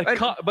 Yeah,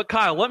 but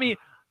Kyle, let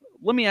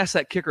me ask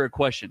that kicker a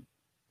question.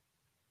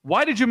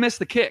 Why did you miss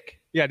the kick?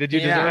 Yeah, did you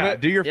deserve it?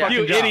 Do your fucking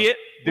you job. idiot.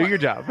 Do your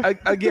job.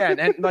 Again,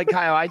 and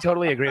Kyle, I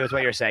totally agree with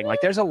what you're saying.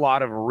 There's a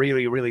lot of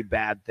really, really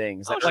bad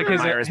things. That Like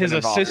his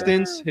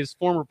assistants, his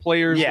former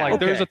players. Yeah,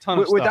 there's a ton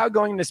of stuff. Without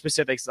going into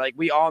specifics,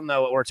 we all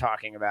know what we're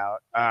talking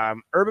about.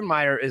 Urban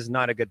Meyer is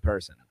not a good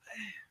person.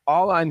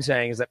 All I'm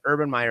saying is that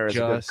Urban Meyer is a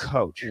good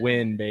coach.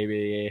 Win,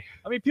 baby.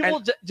 I mean,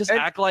 people just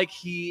act like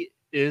he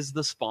is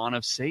the spawn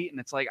of Satan.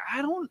 It's like,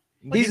 I don't.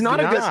 He's not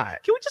a good.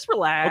 Can we just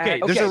relax?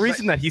 Okay, there's a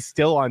reason that he's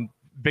still on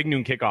Big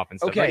Noon Kickoff and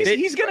stuff. Okay,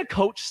 he's gonna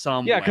coach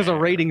some. Yeah, because of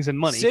ratings and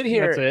money. Sit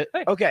here. That's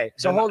it. Okay,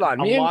 so hold on.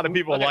 A lot of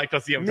people like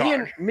to see him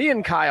talk. Me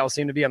and Kyle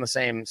seem to be on the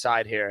same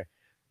side here.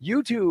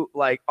 You two,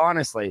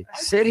 honestly,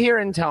 sit here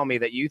and tell me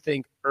that you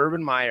think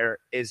Urban Meyer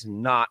is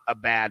not a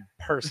bad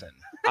person.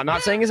 I'm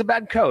not saying he's a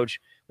bad coach,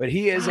 but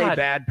he is a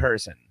bad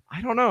person.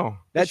 I don't know.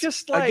 That's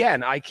just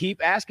again, I keep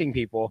asking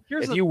people,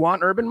 if you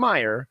want Urban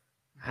Meyer,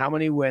 how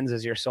many wins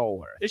is your soul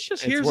worth? It's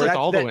just worth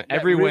all the win.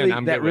 Every win.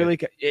 I'm good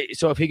with.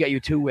 So if he got you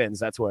 2 wins,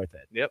 that's worth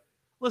it. Yep.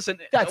 Listen,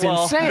 that's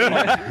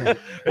insane.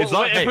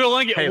 If we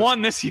only get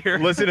one this year,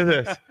 listen to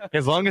this.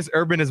 As long as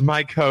Urban is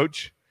my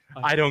coach,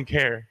 I don't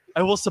care.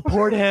 I will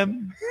support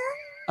him.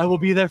 I will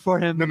be there for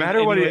him. No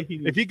matter what.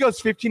 If he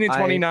goes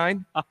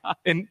 15-29,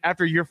 and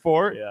after year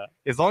 4,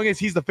 as long as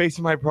he's the face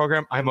of my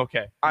program, I'm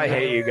okay. I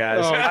hate you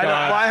guys.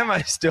 Why am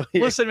I still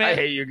here? Listen, man. I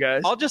hate you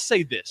guys. I'll just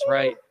say this,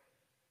 right?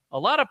 A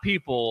lot of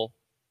people,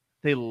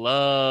 they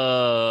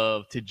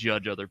love to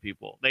judge other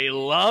people. They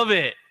love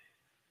it.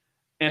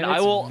 And it's I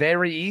will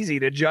very easy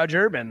to judge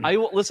Urban. I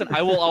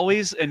will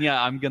always, and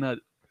I'm gonna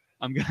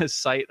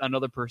cite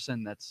another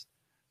person that's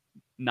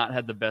not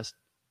had the best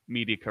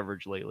media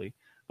coverage lately,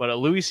 but a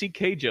Louis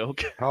C.K.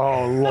 joke.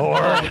 Oh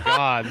Lord. Oh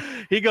God.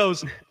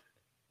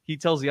 He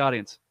tells the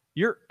audience,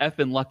 "You're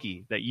effing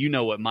lucky that you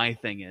know what my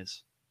thing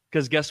is.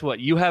 Because guess what?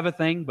 You have a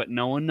thing, but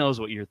no one knows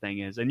what your thing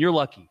is. And you're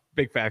lucky.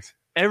 Big facts.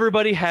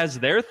 Everybody has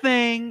their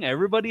thing.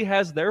 Everybody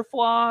has their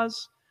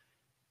flaws.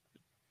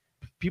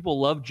 People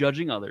love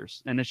judging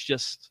others. And it's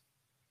just,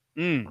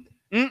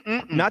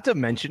 Not to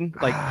mention,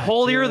 like,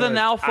 holier than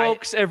thou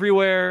folks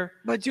everywhere.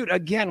 But dude,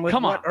 again, with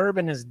Come what on.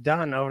 Urban has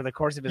done over the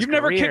course of his You've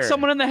never career, kicked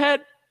someone in the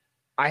head?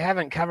 I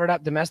haven't covered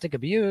up domestic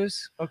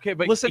abuse. okay,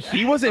 but Listen,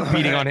 he wasn't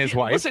beating on his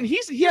wife. Listen, But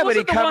he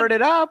wasn't the covered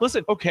one- it up.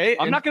 Listen, Okay,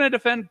 I'm not going to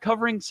defend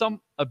covering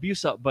some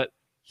abuse up, but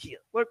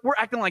we're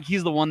acting like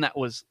he's the one that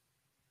was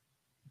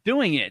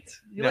doing it.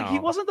 Like he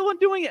No. wasn't the one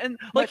doing it, and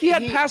like But he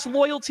had he- past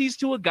loyalties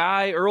to a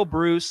guy, Earl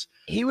Bruce.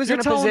 He was You're in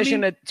a telling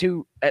position me-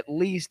 to at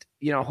least,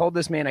 hold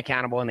this man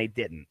accountable, and they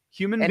didn't.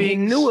 Human And beings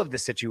he knew of the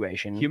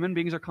situation. human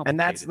beings are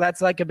complicated. And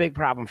that's like a big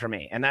problem for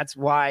me. And that's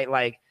why,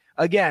 like,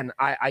 again,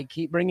 I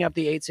keep bringing up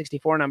the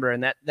 864 number,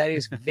 and that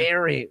is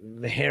very,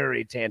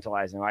 very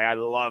tantalizing. Like, I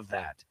love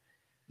that.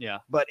 Yeah.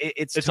 But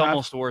it's it's tough.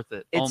 almost worth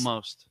it. It's-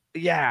 Almost.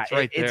 Yeah, It's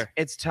right there.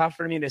 It's tough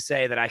for me to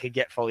say that I could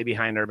get fully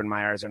behind Urban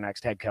Meyer as our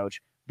next head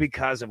coach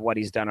because of what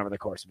he's done over the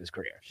course of his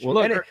career. Well,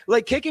 And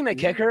like kicking the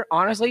kicker,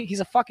 honestly, he's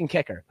a fucking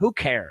kicker. Who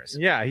cares?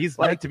 Yeah, he's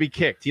Like, like to be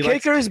kicked. He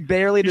likes, Kickers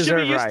barely You should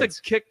deserve be used rights.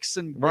 to kicks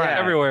and Right.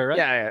 everywhere, right?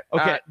 Yeah.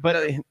 Okay,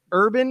 but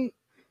Urban,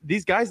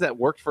 these guys that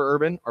worked for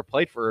Urban or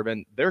played for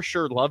Urban, they're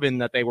sure loving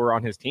that they were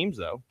on his teams,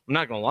 though. I'm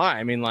not gonna lie.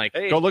 I mean, like,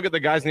 Hey. go look at the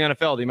guys in the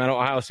NFL, the amount of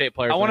Ohio State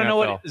players. I want to in the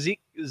know NFL.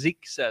 what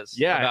Zeke says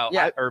Yeah. about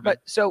yeah, Urban.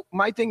 but so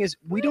my thing is,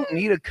 we don't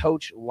need a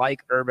coach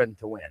like Urban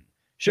to win.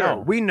 Sure, No.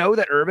 we know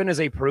that Urban is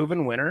a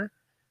proven winner.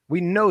 We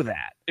know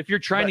that. if you're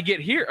trying to get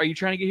here, are you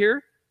trying to get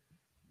here?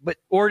 But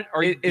or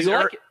are you, is, do you Ur-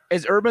 like it?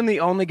 is Urban the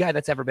only guy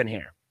that's ever been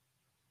here?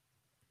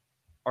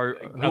 Or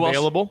who else?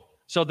 Available?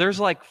 So there's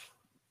like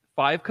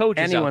 5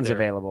 coaches. out Anyone's there.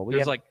 available.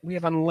 There's like we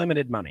have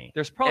unlimited money.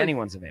 there's probably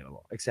Anyone's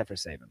available except for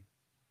Saban.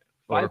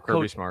 Or five Kirby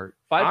coach- Smart.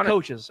 5 Honest-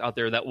 coaches out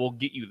there that will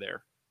get you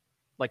there.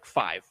 Like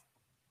 5.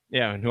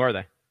 Yeah, and who are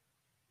they?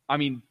 I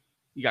mean,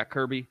 you got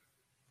Kirby, you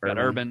got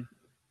Urban,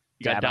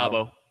 you got Dabo.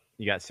 Dabo.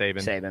 You got Saban.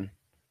 Saban.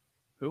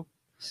 Who?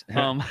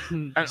 And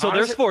So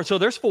there's honestly- 4. So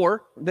there's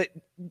 4.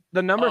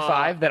 The number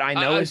 5 that I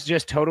know is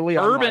just totally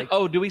Urban. unlike-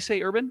 Oh, do we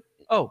say Urban?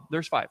 Oh,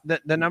 there's 5. The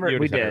number You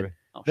we already said did. Urban.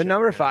 Oh, The shit.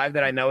 number 5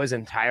 that I know is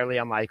entirely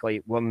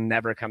unlikely will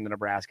never come to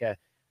Nebraska,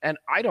 and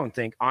I don't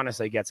think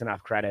honestly gets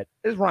enough credit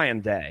is Ryan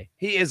Day.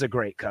 He is a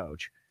great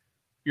coach.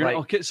 You're like-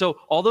 okay. So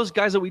all those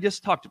guys that we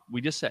just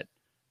said,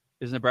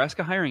 is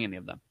Nebraska hiring any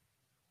of them?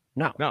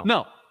 No, No.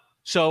 No.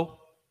 So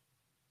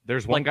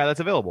There's one Like- guy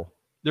that's available.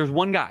 there's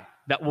one guy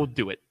that will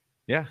do it.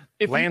 Yeah.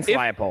 If you- Lance if-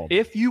 Leipold.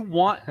 If you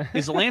want,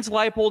 is Lance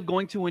Leipold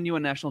going to win you a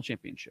national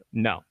championship?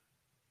 No.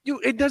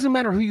 Dude, it doesn't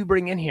matter who you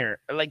bring in here.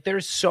 Like,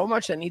 there's so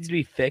much that needs to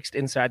be fixed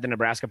inside the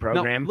Nebraska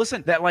program. No,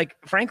 listen, That, like,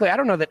 frankly, I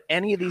don't know that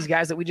any of these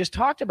guys that we just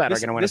talked about are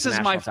going to win. this us a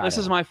is my national this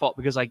is title. my fault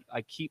because I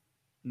keep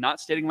not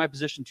stating my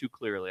position too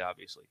clearly.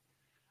 Obviously,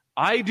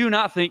 I do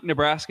not think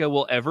Nebraska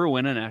will ever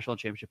win a national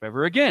championship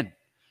ever again.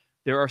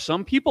 There are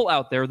some people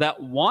out there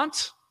that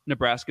want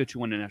Nebraska to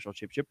win a national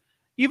championship,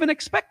 even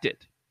expect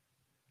it.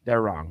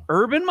 They're wrong.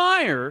 Urban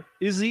Meyer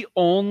is the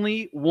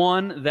only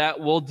one that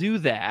will do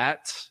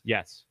that.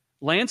 Yes.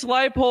 Lance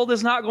Leipold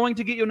is not going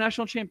to get you a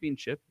national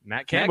championship.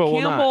 Matt Campbell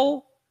will not.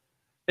 Campbell,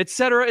 et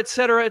cetera, et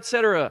cetera, et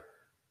cetera.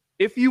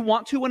 If you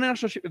want to win a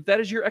national championship, if that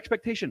is your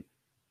expectation,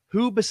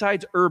 who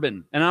besides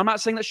Urban? And I'm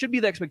not saying that should be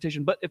the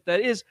expectation, but if that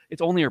is,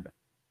 it's only Urban.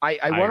 I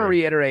want to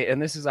agree. reiterate,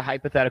 and this is a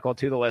hypothetical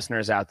to the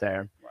listeners out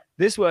there.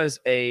 This was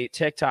a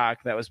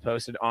TikTok that was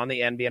posted on the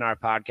NBNR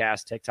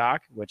podcast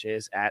TikTok, which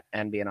is at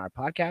NBNR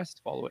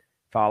podcast. Follow it.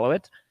 Follow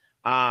it.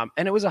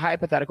 And it was a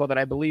hypothetical that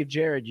I believe,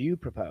 Jared, you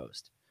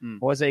proposed.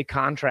 Was a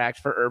contract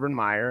for Urban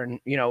Meyer. And,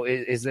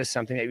 is this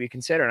something that we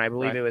consider? And I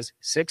believe Right. it was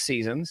 6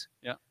 seasons,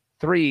 Yeah.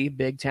 3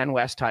 Big Ten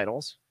West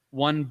titles,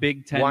 One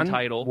Big Ten one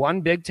title. one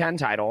Big Ten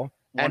title,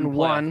 and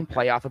one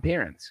playoff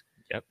appearance.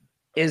 Yep.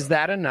 Is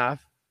that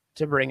enough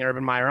to bring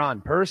Urban Meyer on?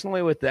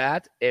 Personally, with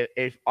that,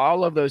 if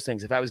all of those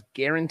things, if I was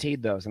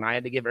guaranteed those and I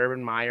had to give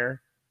Urban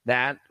Meyer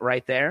that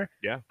right there,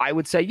 Yeah. I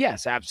would say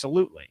yes,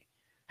 absolutely.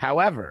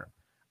 However,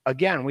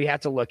 again, we have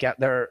to look at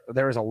there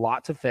is a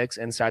lot to fix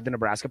inside the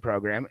Nebraska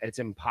program. It's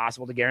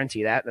impossible to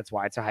guarantee that. That's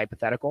why it's a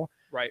hypothetical.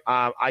 Right.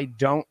 I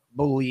don't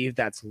believe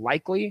that's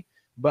likely,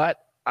 but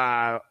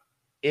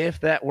if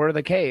that were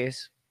the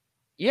case,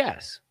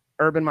 yes,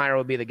 Urban Meyer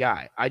would be the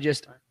guy. I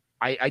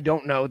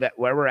don't know that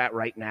where we're at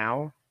right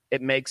now,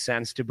 it makes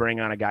sense to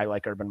bring on a guy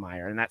like Urban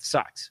Meyer, and that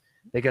sucks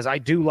because I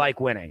do like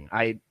winning.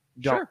 I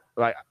don't Sure.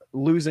 like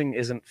losing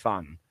isn't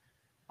fun.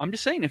 I'm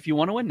just saying, if you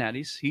want to win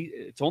natties,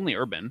 it's only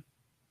Urban.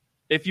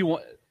 If you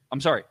want, I'm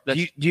sorry. That's,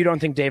 You don't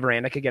think Dave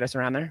Aranda could get us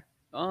around there?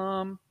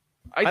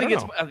 I think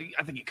don't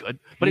I think he could,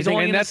 but he's think-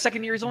 only and in his that's-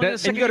 second year. He's only in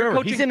his And second you gotta year remember,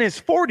 coaching. he's in his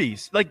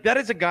 40s. Like, that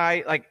is a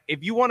guy, like,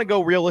 if you want to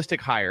go realistic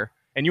hire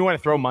and you want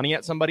to throw money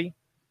at somebody,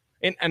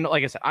 And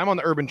like I said, I'm on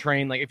the Urban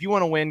train. Like, if you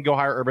want to win, go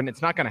hire Urban.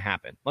 It's not going to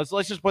happen. Let's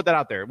just put that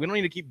out there. We don't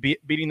need to keep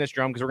beating this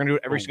drum because we're going to do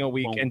it every single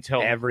week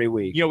until every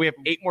week. We have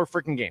 8 more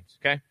freaking games.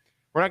 Okay,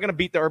 we're not going to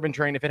beat the Urban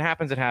train. If it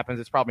happens, it happens.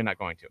 It's probably not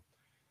going to.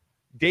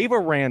 Dave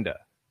Aranda.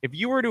 If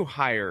you were to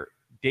hire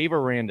Dave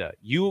Aranda,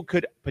 you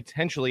could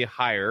potentially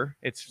hire.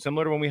 It's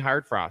similar to when we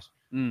hired Frost,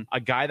 a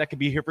guy that could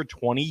be here for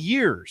 20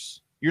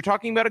 years. You're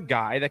talking about a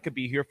guy that could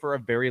be here for a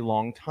very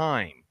long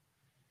time.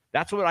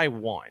 That's what I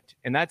want,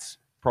 and that's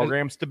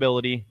program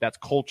stability. That's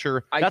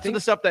culture. That's the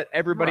stuff that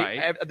everybody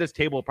at this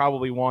table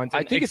probably wants.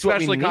 I think it's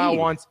especially what we Kyle need.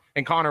 wants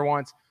and Connor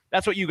wants.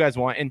 That's what you guys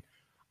want, and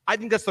I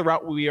think that's the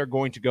route we are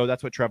going to go.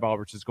 That's what Trev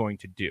Alberts is going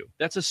to do.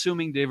 That's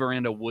assuming Dave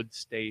Aranda would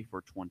stay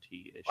for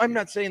 20-ish. I'm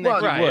not saying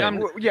that Well, he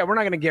would. we're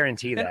not going to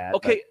guarantee And, that.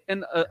 okay,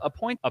 and a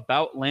point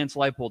about Lance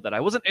Leipold that I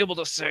wasn't able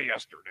to say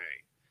yesterday.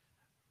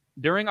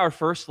 During our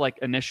first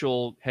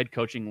initial head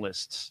coaching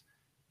lists,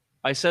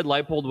 I said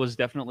Leipold was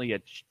definitely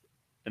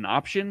an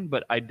option,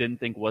 but I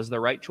didn't think was the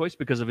right choice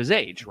because of his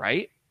age,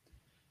 right?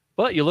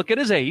 But you look at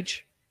his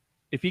age.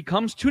 If he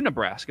comes to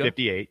Nebraska,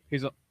 58. You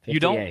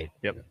don't. 58.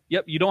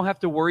 Yep. You don't have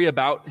to worry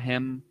about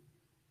him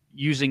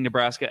using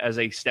Nebraska as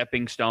a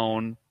stepping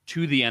stone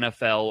to the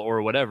NFL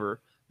or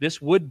whatever.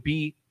 This would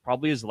be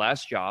probably his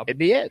last job. It'd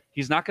be it.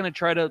 He's not going to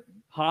try to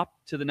hop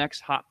to the next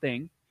hot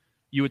thing.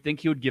 You would think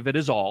he would give it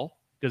his all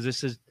because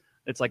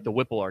it's like the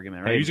Whipple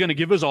argument, right? Hey. He's going to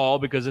give his all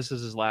because this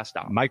is his last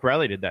stop. Mike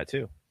Riley did that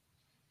too.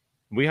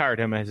 We hired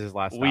him as his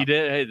last. We stop.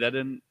 did. Hey, that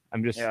didn't.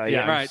 I'm just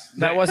Yeah, right.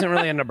 That wasn't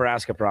really a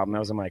Nebraska problem. That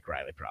was a Mike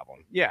Riley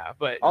problem. Yeah,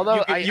 but Although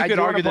you could, I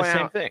do argue wanna the point same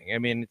out- thing. I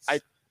mean,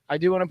 it's, I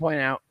do want to point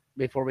out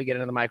before we get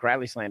into the Mike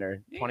Riley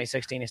slander,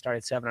 2016 he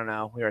started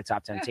 7-0. We were a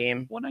top 10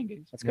 team. Won 9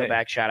 games. Let's go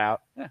back. Shout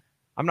out.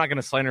 I'm not going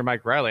to slander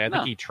Mike Riley. I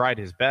think he tried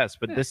his best,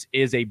 but this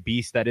is a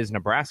beast that is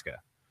Nebraska.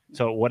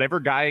 So whatever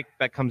guy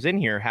that comes in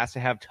here has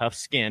to have tough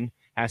skin,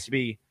 has to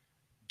be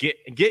get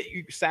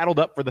you saddled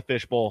up for the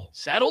fishbowl.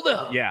 Saddled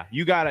up. Yeah,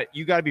 you gotta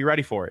be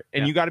ready for it,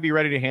 and you got to be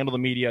ready to handle the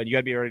media. And you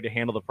got to be ready to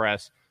handle the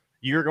press.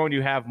 You're going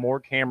to have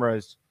more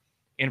cameras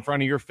in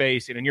front of your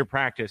face and in your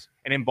practice,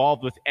 and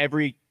involved with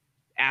every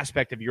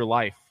aspect of your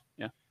life.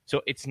 Yeah.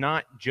 So it's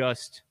not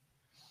just,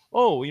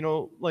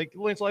 like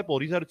Lance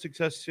Leipold, he's had a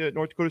success at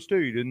North Dakota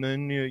State, and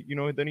then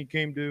then he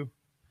came to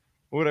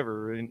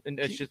whatever, and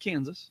it's just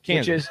Kansas.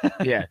 Which is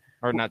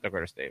or not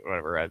Dakota State,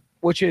 whatever,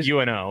 which is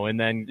UNO, and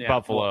then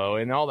Buffalo,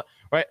 and all that.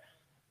 Right?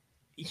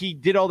 He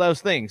did all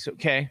those things,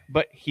 okay,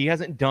 but he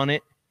hasn't done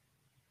it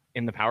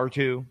in the Power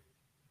 2.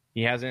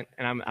 He hasn't,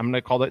 and I'm going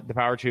to call it the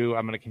Power 2.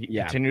 I'm going to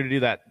continue to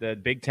do that. The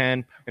Big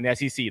Ten and the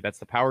SEC, that's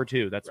the Power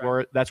 2. That's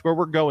where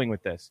we're going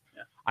with this.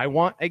 Yeah. I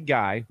want a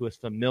guy who is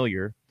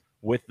familiar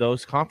with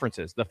those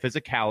conferences, the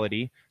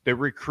physicality, the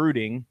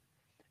recruiting,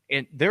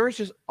 and there is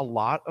just a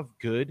lot of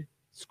good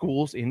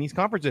schools in these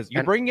conferences.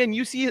 You're bringing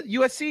in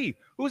USC,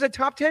 who's a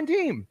top 10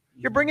 team.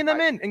 You're bringing them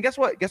in, and guess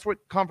what? Guess what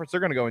conference they're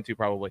going to go into?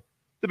 Probably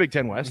the Big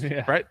Ten West,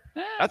 right?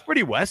 That's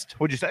pretty West.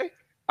 Would you say?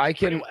 I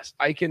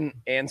can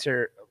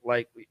answer,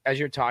 like, as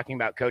you're talking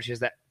about coaches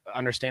that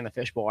understand the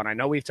fishbowl, and I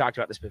know we've talked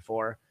about this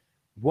before.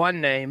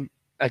 One name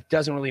that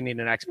doesn't really need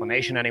an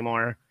explanation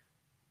anymore: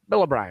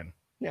 Bill O'Brien.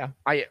 Yeah,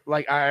 I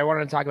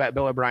wanted to talk about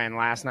Bill O'Brien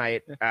last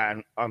night,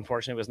 and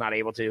unfortunately was not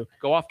able to.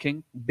 Go off,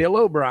 King. Bill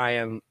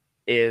O'Brien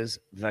is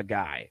the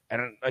guy,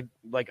 and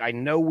I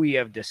know we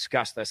have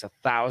discussed this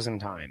 1,000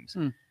 times.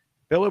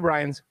 Bill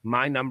O'Brien's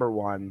my number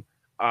one,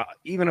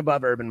 even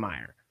above Urban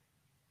Meyer,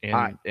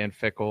 and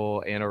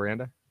Fickle and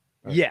Aranda.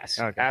 Yes,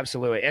 okay.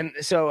 Absolutely. And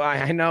so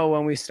I know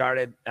when we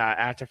started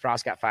after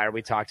Frost got fired,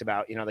 we talked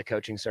about the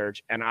coaching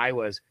search, and I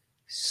was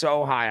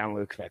so high on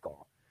Luke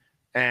Fickle,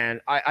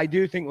 and I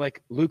do think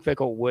Luke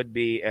Fickle would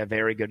be a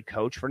very good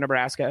coach for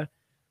Nebraska,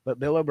 but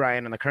Bill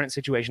O'Brien in the current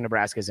situation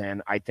Nebraska's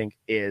in, I think,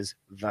 is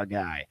the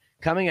guy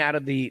coming out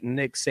of the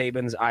Nick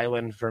Saban's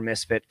island for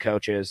misfit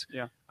coaches.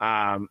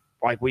 Yeah.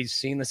 We've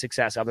seen the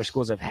success other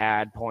schools have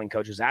had pulling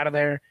coaches out of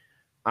there.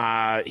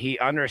 He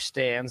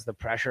understands the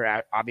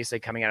pressure, obviously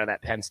coming out of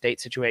that Penn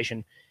State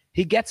situation.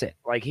 He gets it.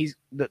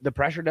 The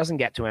pressure doesn't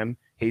get to him.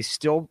 He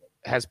still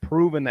has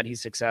proven that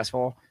he's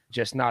successful,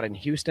 just not in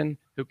Houston.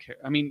 Who cares?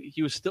 I mean,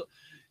 he was still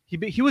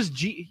he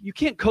was you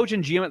can't coach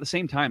and GM at the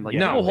same time.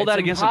 People hold that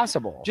against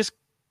impossible. him. Just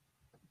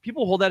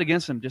people hold that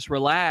against him. Just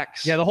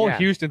relax. Yeah, the whole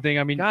Houston thing.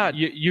 I mean, God,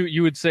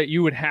 you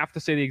would have to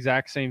say the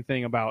exact same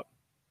thing about.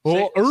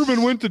 Well,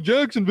 Urban went to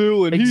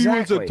Jacksonville and he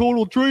was a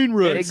total train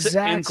wreck.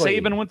 Exactly.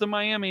 And Saban went to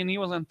Miami and he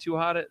wasn't too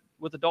hot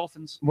with the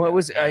Dolphins. Well, it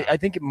was. I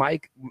think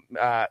Mike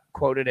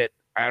quoted it.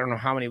 I don't know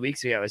how many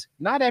weeks ago. Is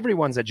not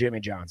everyone's a Jimmy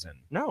Johnson.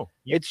 No,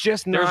 it's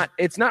just not.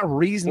 It's not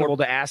reasonable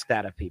to ask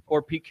that of people.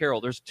 Or Pete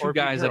Carroll. There's two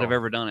guys that have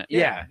ever done it.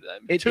 Yeah,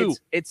 two.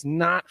 It's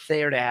not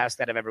fair to ask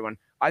that of everyone.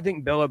 I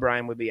think Bill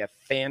O'Brien would be a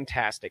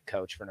fantastic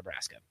coach for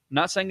Nebraska.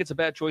 Not saying it's a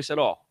bad choice at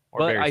all.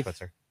 Or Barry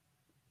Switzer.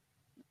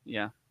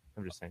 Yeah,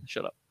 I'm just saying.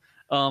 Shut up.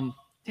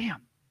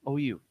 Damn.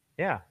 OU.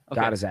 Yeah.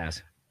 Okay. Got his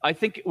ass. I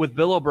think with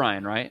Bill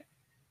O'Brien, right?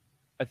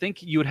 I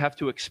think you would have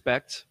to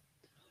expect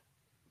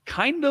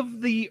kind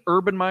of the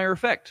Urban Meyer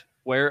effect.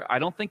 where I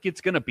don't think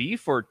it's going to be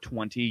for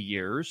 20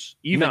 years,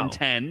 even No.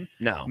 10,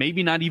 No.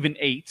 maybe not even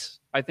 8.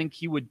 I think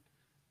he would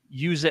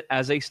use it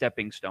as a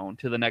stepping stone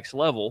to the next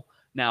level.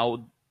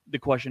 Now, the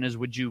question is,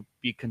 would you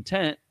be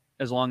content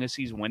as long as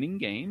he's winning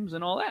games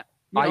and all that?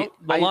 The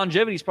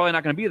longevity is probably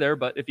not going to be there,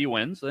 but if he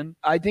wins, then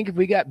I think if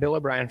we got Bill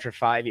O'Brien for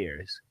 5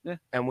 years Yeah.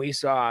 and we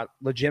saw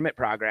legitimate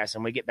progress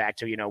and we get back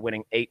to,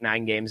 winning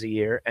 8-9 games a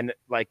year, and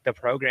like the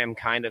program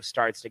kind of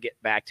starts to get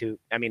back to,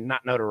 I mean,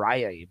 not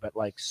notoriety, but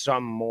like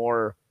some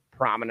more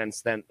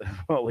prominence than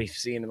what we've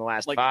seen in the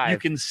last like 5. you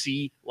can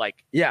see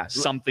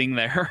something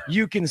there.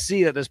 You can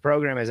see that this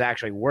program is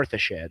actually worth a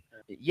shit.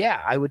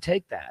 Yeah, I would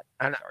take that.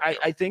 And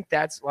I think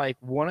that's like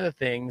one of the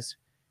things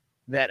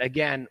that,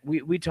 again,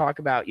 we talk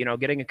about,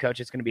 getting a coach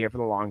that's going to be here for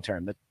the long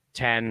term, the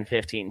 10,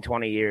 15,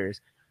 20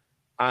 years.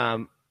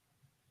 All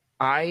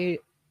I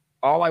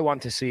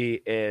want to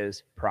see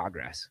is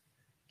progress.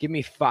 Give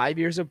me 5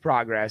 years of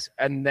progress,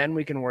 and then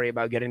we can worry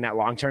about getting that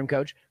long-term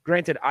coach.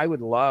 Granted, I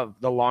would love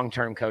the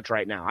long-term coach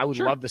right now. I would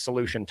love the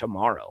solution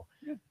tomorrow.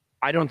 Yeah.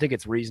 I don't think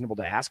it's reasonable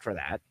to ask for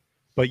that.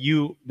 But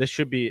this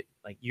should be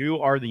like, you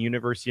are the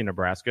University of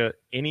Nebraska.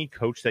 Any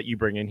coach that you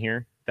bring in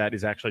here that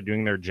is actually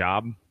doing their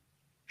job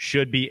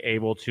should be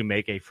able to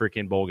make a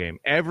freaking bowl game.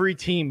 Every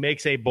team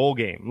makes a bowl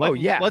game.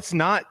 Let's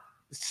not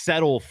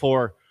settle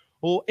for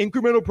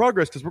incremental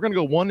progress because we're going to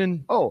go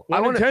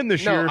 1-10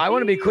 this year. I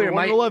want to be clear.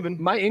 My 1-11.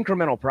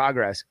 incremental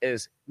progress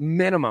is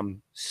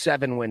minimum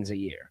 7 wins a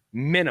year.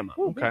 Minimum.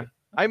 Okay.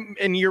 I'm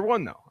in year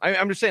 1 though.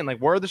 I'm just saying, like,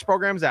 where are this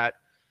program's at?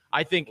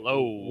 I think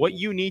what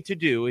you need to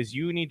do is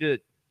you need to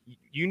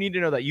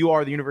know that you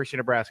are the University of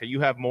Nebraska.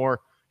 You have more.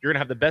 You're going to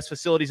have the best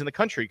facilities in the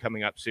country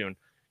coming up soon.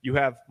 You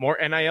have more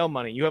NIL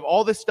money. You have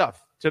all this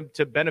stuff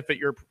to benefit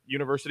your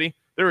university.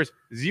 There is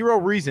zero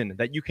reason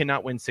that you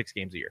cannot win 6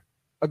 games a year.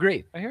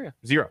 Agreed. I hear you.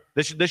 Zero.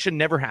 This should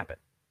never happen.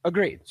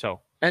 Agreed.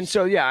 So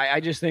yeah, I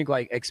just think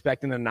like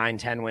expecting the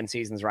 9-10 win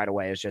seasons right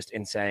away is just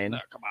insane. No,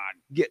 come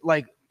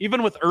on.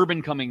 Even with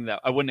Urban coming,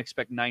 I wouldn't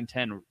expect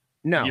 9-10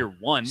 year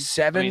 1.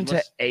 7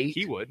 to 8.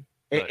 He would.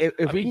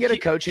 If we can get a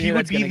coach in here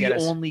that's going to get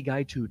us, he would be the only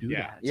guy to do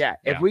that. Yeah,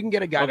 if we can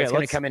get a guy that's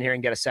going to come in here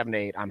and get a 7 to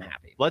 8, I'm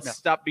happy. Let's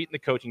stop beating the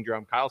coaching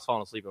drum. Kyle's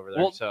falling asleep over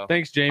there. Well,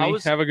 thanks, Jamie.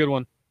 Have a good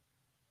one.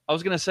 I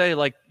was going to say,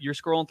 like, you're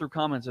scrolling through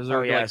comments. Is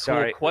there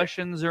cool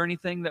questions or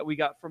anything that we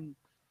got from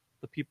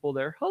the people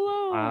there?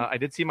 Hello. I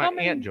did see my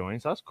aunt join,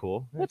 so that's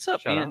cool. What's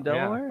up, Aunt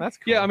Delaware? Yeah, that's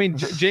cool. Yeah, I mean,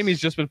 Jamie's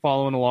just been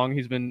following along.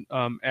 He's been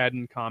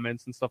adding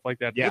comments and stuff like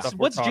that. Yeah.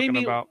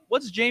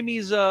 What's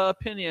Jamie's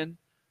opinion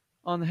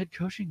on the head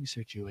coaching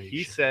situation?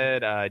 He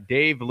said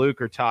Dave,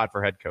 Luke, or Todd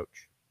for head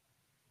coach.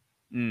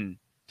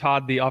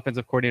 Todd, the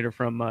offensive coordinator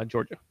from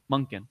Georgia.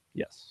 Munkin.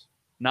 Yes.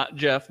 Not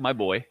Jeff, my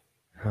boy.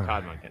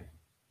 Todd Munkin.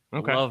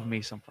 Okay. Love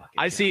me some fucking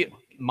I Jeff see Munkin.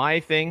 My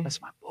thing.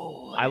 That's my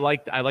boy. I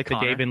like the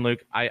Connor. Dave and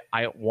Luke. I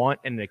want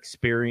an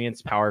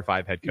experienced Power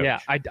 5 head coach. Yeah,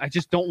 I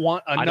just don't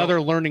want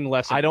another learning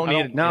lesson.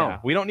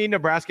 We don't need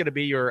Nebraska to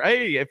be your,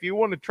 hey, if you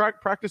want to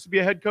practice to be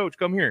a head coach,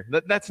 come here.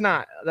 That's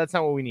not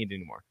what we need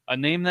anymore. A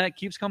name that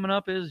keeps coming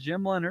up is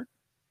Jim Leonard.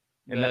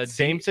 In that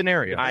same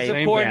scenario.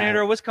 The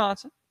coordinator of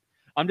Wisconsin.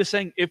 I'm just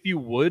saying, if you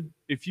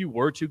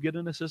were to get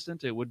an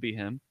assistant, it would be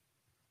him.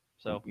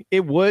 So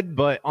it would,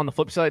 but on the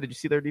flip side, did you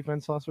see their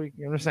defense last week?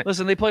 You understand?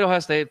 Listen, they played Ohio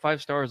State,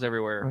 5 stars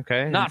everywhere.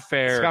 Okay, not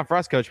fair. Scott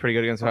Frost coached pretty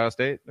good against Ohio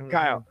State.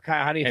 Kyle,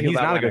 how do you and feel he's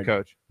about not Leonard? a good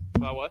coach.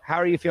 About what? How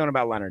are you feeling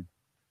about Leonard?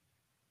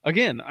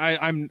 Again,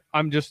 I'm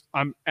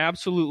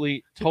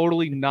absolutely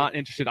totally not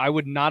interested. I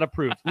would not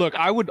approve. Look,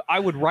 I would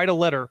write a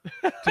letter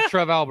to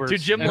Trev Alberts to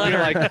Jim and be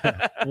Leonard.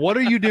 like, what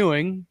are you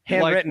doing?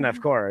 Handwritten,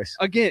 of course.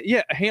 Again,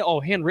 yeah,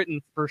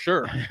 handwritten for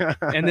sure.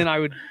 And then I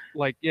would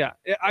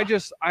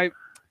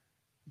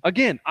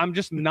I'm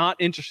just not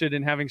interested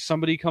in having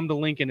somebody come to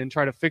Lincoln and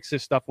try to fix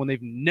this stuff when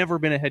they've never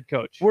been a head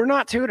coach. We're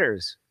not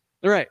tutors.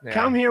 Right. Yeah.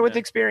 Come here with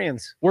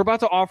experience. We're about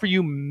to offer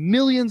you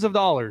millions of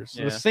dollars.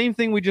 Yeah. The same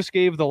thing we just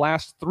gave the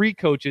last 3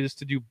 coaches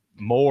to do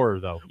more,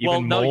 though.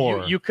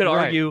 More. You could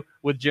argue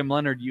with Jim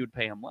Leonard, you would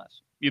pay him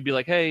less. You'd be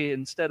like, hey,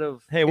 instead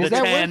of is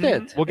that 10,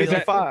 worth it? We'll give you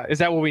 5. Is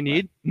that what we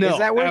need? No. Is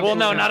that worth well,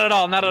 no, not at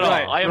all. Not at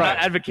Right, all. I am not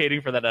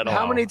advocating for that at all.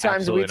 How many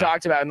times have we Absolutely not.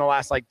 talked about in the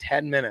last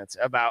 10 minutes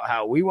about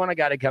how we want a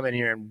guy to come in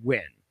here and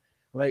win?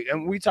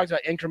 And we talked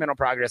about incremental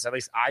progress. At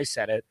least I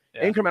said it.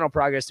 Yeah. Incremental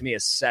progress to me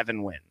is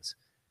 7 wins.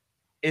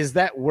 Is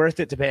that worth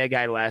it to pay a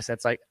guy less?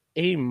 That's like,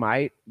 he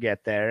might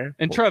get there.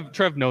 And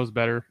Trev knows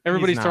better.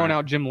 Everybody's He's throwing not.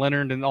 out Jim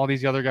Leonard and all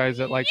these other guys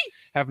that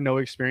have no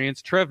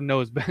experience. Trev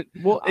knows better.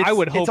 Well, I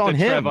would hope it's on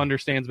that Trev him.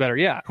 understands better.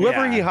 Yeah.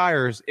 Whoever he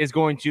hires is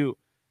going to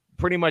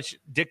pretty much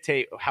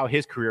dictate how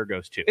his career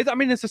goes too.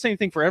 It's the same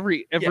thing for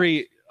every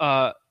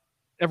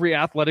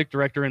athletic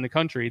director in the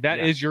country. That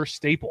is your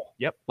staple.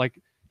 Yep.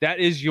 Like that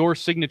is your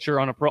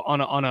signature on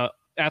a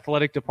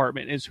athletic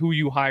department is who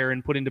you hire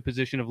and put into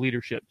position of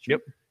leadership.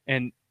 Yep.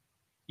 And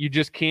you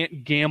just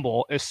can't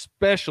gamble,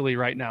 especially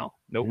right now.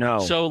 Nope. No.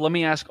 So let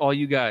me ask all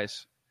you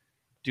guys,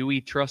 do we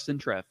trust in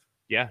Trev?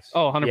 Yes.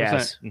 Oh, 100%.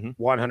 Yes. Mhm.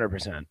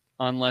 100%.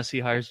 Unless he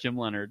hires Jim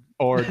Leonard.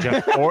 Or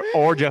Jeff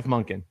or Jeff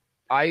Munkin.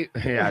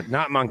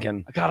 Not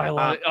Munkin. God, I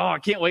love it. Oh, I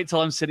can't wait till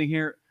I'm sitting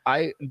here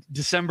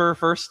December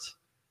 1st.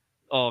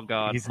 Oh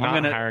God, He's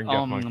not hiring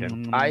Jeff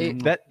Monken. I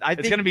think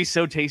it's gonna be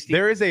so tasty.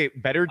 There is a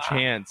better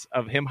chance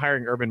of him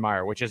hiring Urban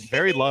Meyer, which is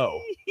very low,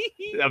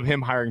 of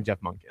him hiring Jeff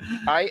Monken.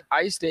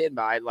 I stand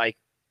by, like,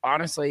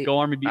 honestly, Go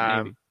Army, beat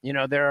Navy. you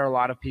know, there are a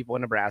lot of people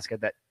in Nebraska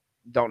that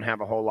don't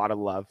have a whole lot of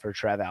love for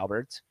Trev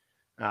Alberts.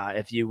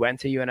 If you went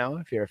to UNO,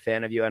 if you're a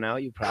fan of UNO,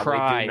 you probably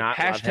Cry. do not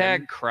love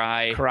him.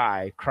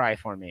 Cry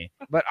for me.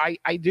 But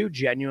I do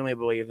genuinely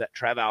believe that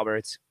Trev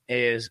Alberts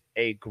is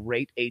a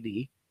great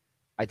AD.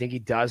 I think he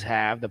does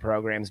have the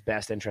program's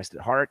best interest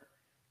at heart.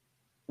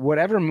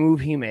 Whatever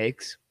move he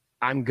makes,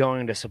 I'm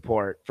going to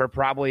support for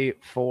probably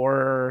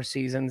 4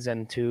 seasons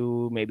and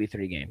 2, maybe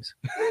 3 games.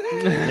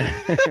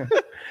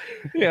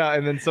 Yeah,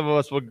 and then some of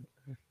us will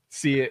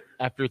see it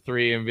after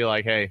 3 and be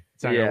like, hey,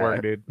 it's not going to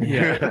work, dude.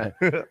 Yeah.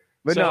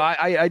 But so, no,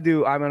 I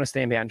do. I'm going to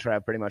stand behind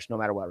Trev pretty much no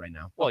matter what right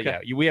now. Well, okay.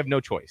 Yeah, we have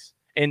no choice.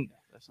 And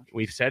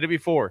we've said it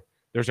before.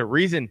 There's a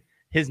reason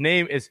his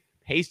name is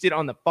pasted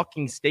on the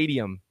fucking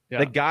stadium. Yeah.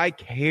 The guy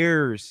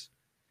cares.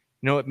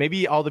 You know,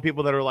 maybe all the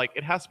people that are like,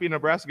 it has to be a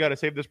Nebraska guy to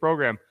save this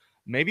program.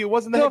 Maybe it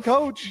wasn't the head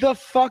coach. The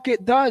fuck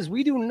it does.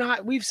 We do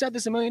not. We've said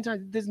this a million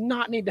times. It does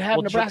not need to have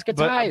Nebraska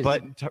ties.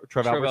 But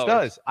Trev Alberts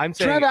does. I'm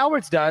saying Trev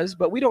Alberts does,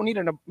 but we don't need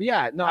a.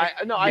 Yeah, no, I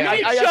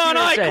Sean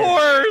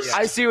Eichhorst.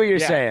 I see what you're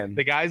saying.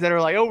 The guys that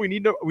are like, oh, we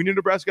need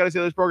Nebraska guy to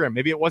save this program.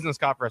 Maybe it wasn't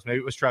Scott Frost. Maybe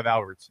it was Trev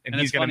Alberts, and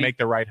he's going to make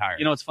the right hire.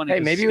 You know, it's funny.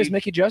 Hey, maybe it was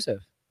Mickey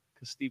Joseph.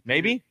 Steve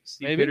maybe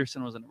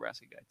Peterson was a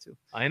Nebraska guy too.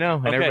 I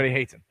know, and everybody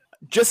hates him.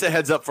 Just a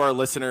heads up for our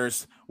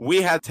listeners,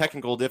 we had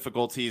technical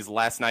difficulties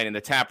last night in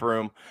the tap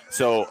room.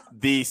 So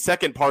the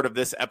second part of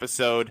this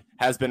episode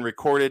has been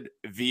recorded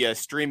via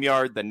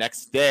StreamYard the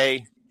next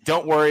day.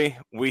 Don't worry,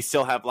 we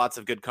still have lots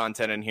of good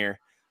content in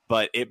here,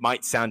 but it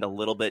might sound a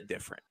little bit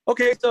different.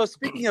 Okay, so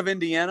speaking of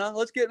Indiana,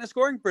 let's get into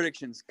scoring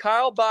predictions.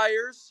 Kyle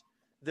Byers,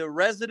 the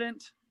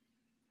resident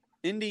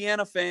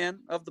Indiana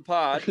fan of the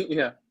pod.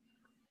 Yeah.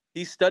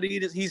 He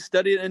studied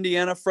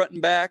Indiana front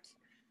and back.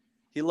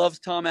 He loves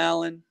Tom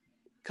Allen.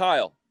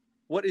 Kyle,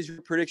 what is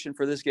your prediction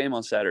for this game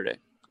on Saturday?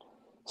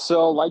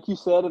 So, like you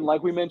said, and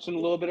like we mentioned a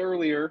little bit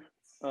earlier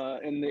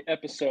in the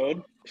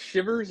episode,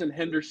 Shivers and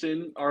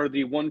Henderson are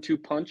the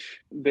 1-2 punch.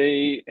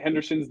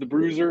 Henderson's the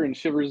bruiser, and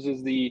Shivers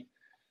is the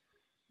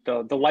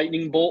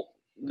lightning bolt.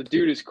 The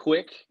dude is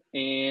quick,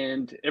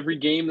 and every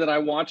game that I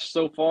watched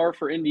so far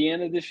for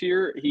Indiana this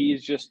year,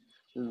 he's just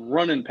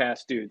running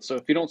past dudes. So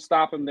if you don't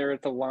stop him there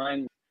at the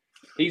line,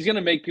 he's going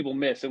to make people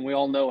miss, and we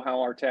all know how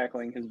our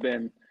tackling has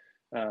been.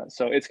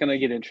 So it's going to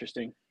get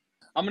interesting.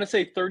 I'm going to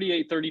say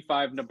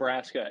 38-35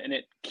 Nebraska, and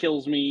it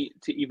kills me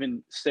to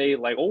even say,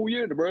 like, oh,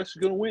 yeah, Nebraska's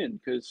going to win,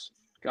 because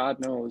God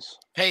knows.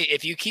 Hey,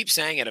 if you keep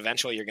saying it,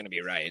 eventually you're going to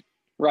be right.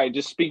 Right,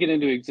 just speak it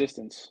into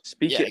existence.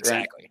 Speak it,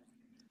 exactly. Right?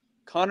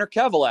 Connor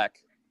Kavalak.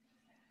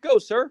 Go,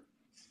 sir.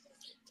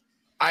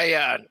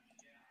 I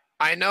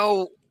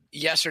know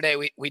yesterday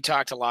we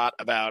talked a lot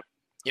about,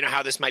 you know,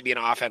 how this might be an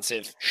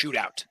offensive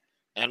shootout.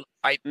 And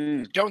I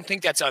don't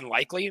think that's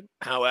unlikely.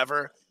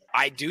 However,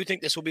 I do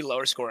think this will be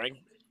lower scoring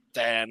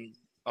than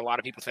a lot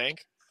of people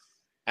think.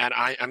 And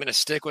I'm going to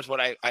stick with what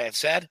I have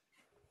said.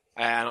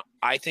 And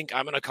I think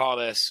I'm going to call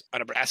this a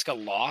Nebraska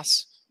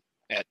loss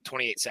at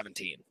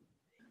 28-17.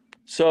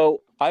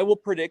 So I will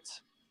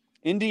predict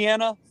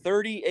Indiana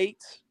 38,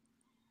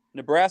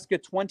 Nebraska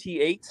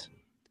 28.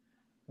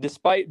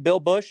 Despite Bill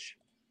Bush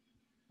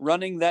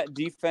running that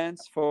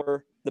defense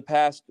for the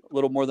past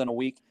little more than a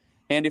week,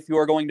 and if you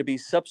are going to be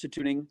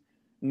substituting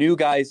new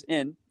guys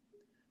in,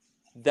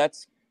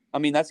 that's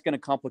going to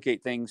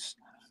complicate things.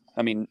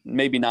 I mean,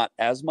 maybe not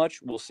as much.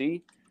 We'll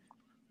see.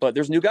 But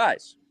there's new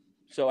guys.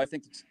 So I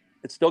think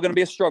it's still going to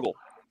be a struggle.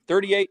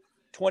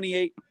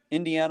 38-28,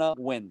 Indiana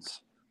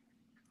wins.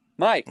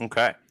 Mike.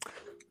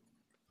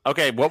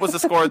 Okay, what was the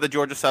score of the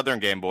Georgia Southern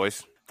game,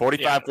 boys?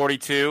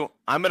 45-42.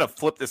 I'm going to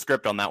flip the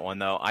script on that one,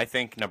 though. I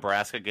think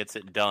Nebraska gets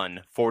it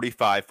done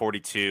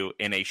 45-42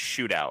 in a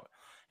shootout.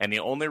 And the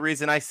only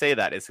reason I say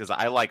that is because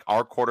I like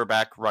our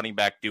quarterback running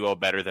back duo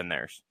better than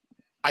theirs.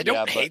 I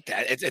don't hate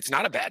that. It's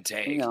not a bad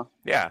take. You know.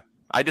 Yeah.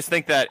 I just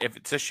think that if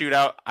it's a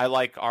shootout, I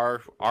like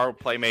our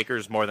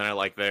playmakers more than I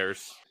like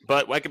theirs.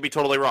 But I could be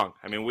totally wrong.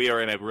 I mean, we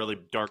are in a really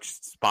dark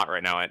spot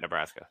right now at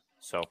Nebraska.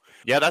 So,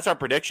 yeah, that's our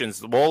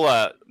predictions.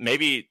 We'll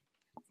maybe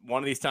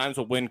one of these times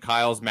we'll win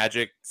Kyle's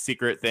magic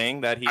secret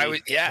thing that he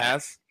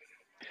has.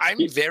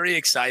 I'm very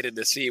excited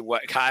to see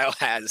what Kyle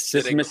has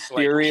sitting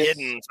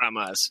hidden from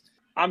us.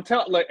 I'm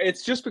telling,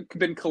 it's just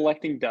been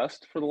collecting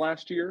dust for the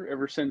last year,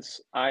 ever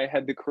since I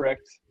had the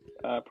correct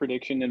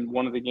prediction in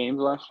one of the games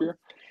last year,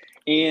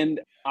 and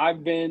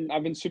I've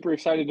been super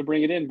excited to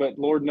bring it in. But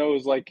Lord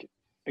knows, like,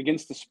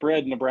 against the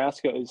spread,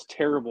 Nebraska is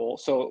terrible.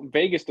 So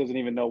Vegas doesn't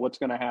even know what's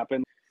going to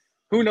happen.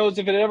 Who knows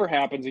if it ever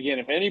happens again?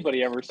 If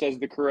anybody ever says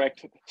the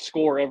correct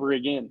score ever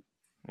again.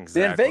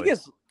 Exactly. Man,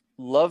 Vegas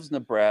loves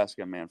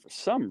Nebraska, man. For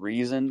some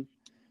reason,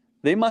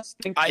 they must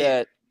think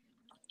that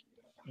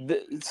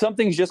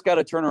something's just got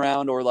to turn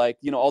around, or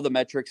all the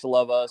metrics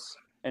love us,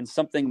 and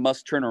something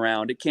must turn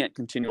around. It can't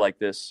continue like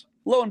this.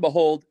 Lo and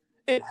behold,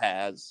 it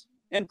has.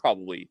 and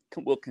probably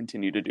will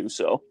continue to do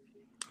so.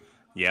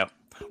 Yep.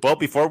 Well,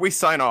 before we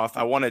sign off,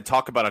 I want to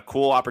talk about a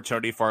cool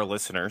opportunity for our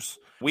listeners.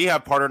 We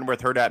have partnered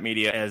with Hurrdat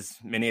Media, as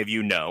many of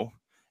you know,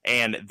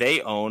 and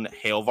they own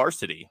Hail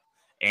Varsity.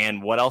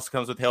 And what else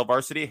comes with Hail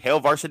Varsity? Hail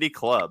Varsity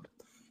Club.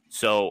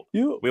 So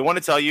we want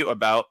to tell you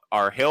about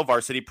our Hail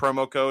Varsity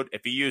promo code.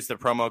 If you use the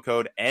promo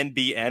code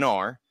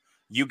NBNR,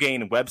 you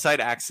gain website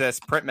access,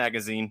 print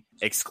magazine,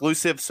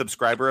 exclusive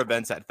subscriber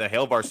events at the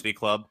Hail Varsity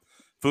Club,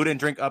 food and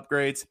drink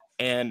upgrades,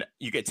 and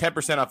you get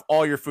 10% off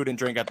all your food and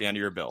drink at the end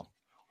of your bill.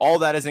 All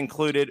that is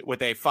included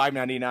with a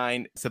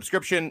 $5.99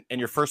 subscription, and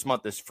your first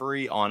month is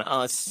free on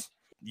us.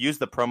 Use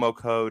the promo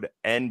code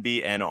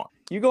NBNR.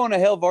 You go on a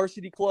Hail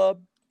Varsity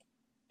Club,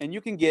 and you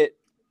can get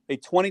a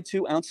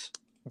 22-ounce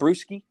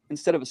brewski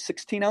instead of a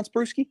 16-ounce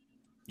brewski.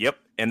 Yep,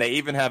 and they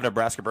even have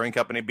Nebraska Brewing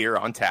Company beer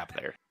on tap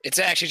there. It's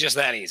actually just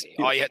that easy.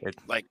 All you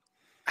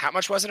how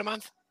much was it a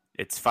month?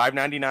 It's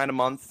 $5.99 a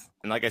month,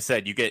 and like I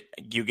said,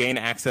 you gain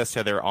access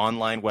to their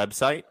online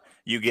website.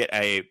 You get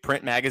a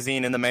print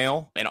magazine in the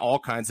mail and all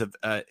kinds of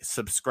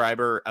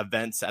subscriber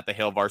events at the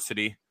Hail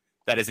Varsity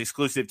that is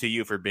exclusive to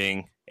you for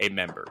being a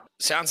member.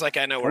 Sounds like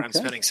I know where I'm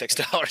spending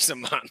 $6 a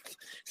month.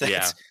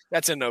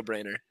 That's a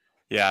no-brainer.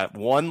 Yeah,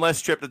 one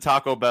less trip to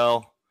Taco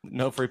Bell.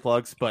 No free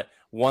plugs, but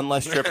one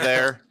less trip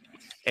there.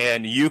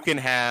 And you can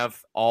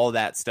have all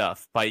that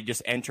stuff by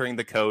just entering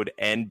the code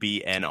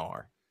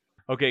NBNR.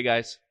 Okay,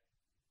 guys.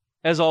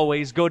 As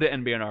always, go to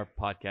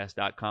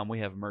nbnrpodcast.com. We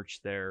have merch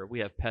there. We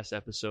have past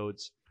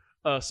episodes.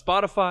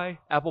 Spotify,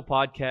 Apple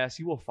Podcasts,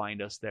 you will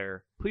find us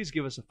there. Please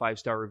give us a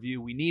 5-star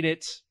review. We need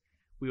it.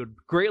 We would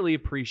greatly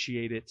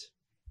appreciate it.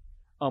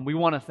 We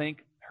want to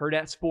thank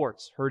Hurrdat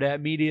Sports,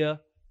 Hurrdat Media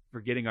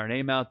for getting our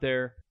name out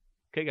there.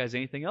 Okay, guys,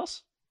 anything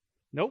else?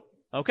 Nope.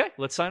 Okay,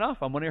 let's sign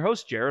off. I'm one of your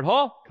hosts, Jared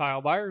Hall.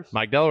 Kyle Byers.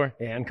 Mike Delaware.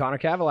 And Connor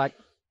Cavillak.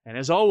 And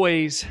as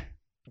always,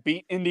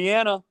 beat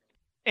Indiana.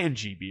 And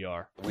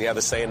GBR. We have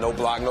a saying, no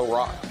block, no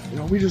rock.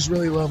 We just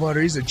really love Otter.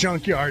 He's a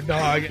junkyard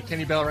dog.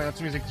 Kenny Bell ran up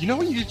to me. He's like, you know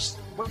what you just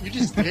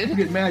did? You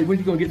get mad when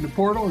you go get in the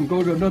portal and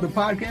go to another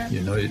podcast?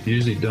 You know,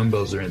 usually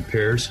dumbbells are in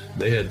pairs.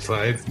 They had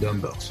 5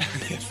 dumbbells.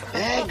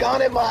 Dang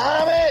on it,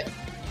 Muhammad!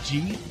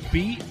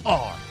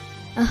 GBR.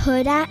 A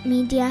Hurrdat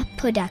Media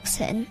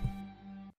Production.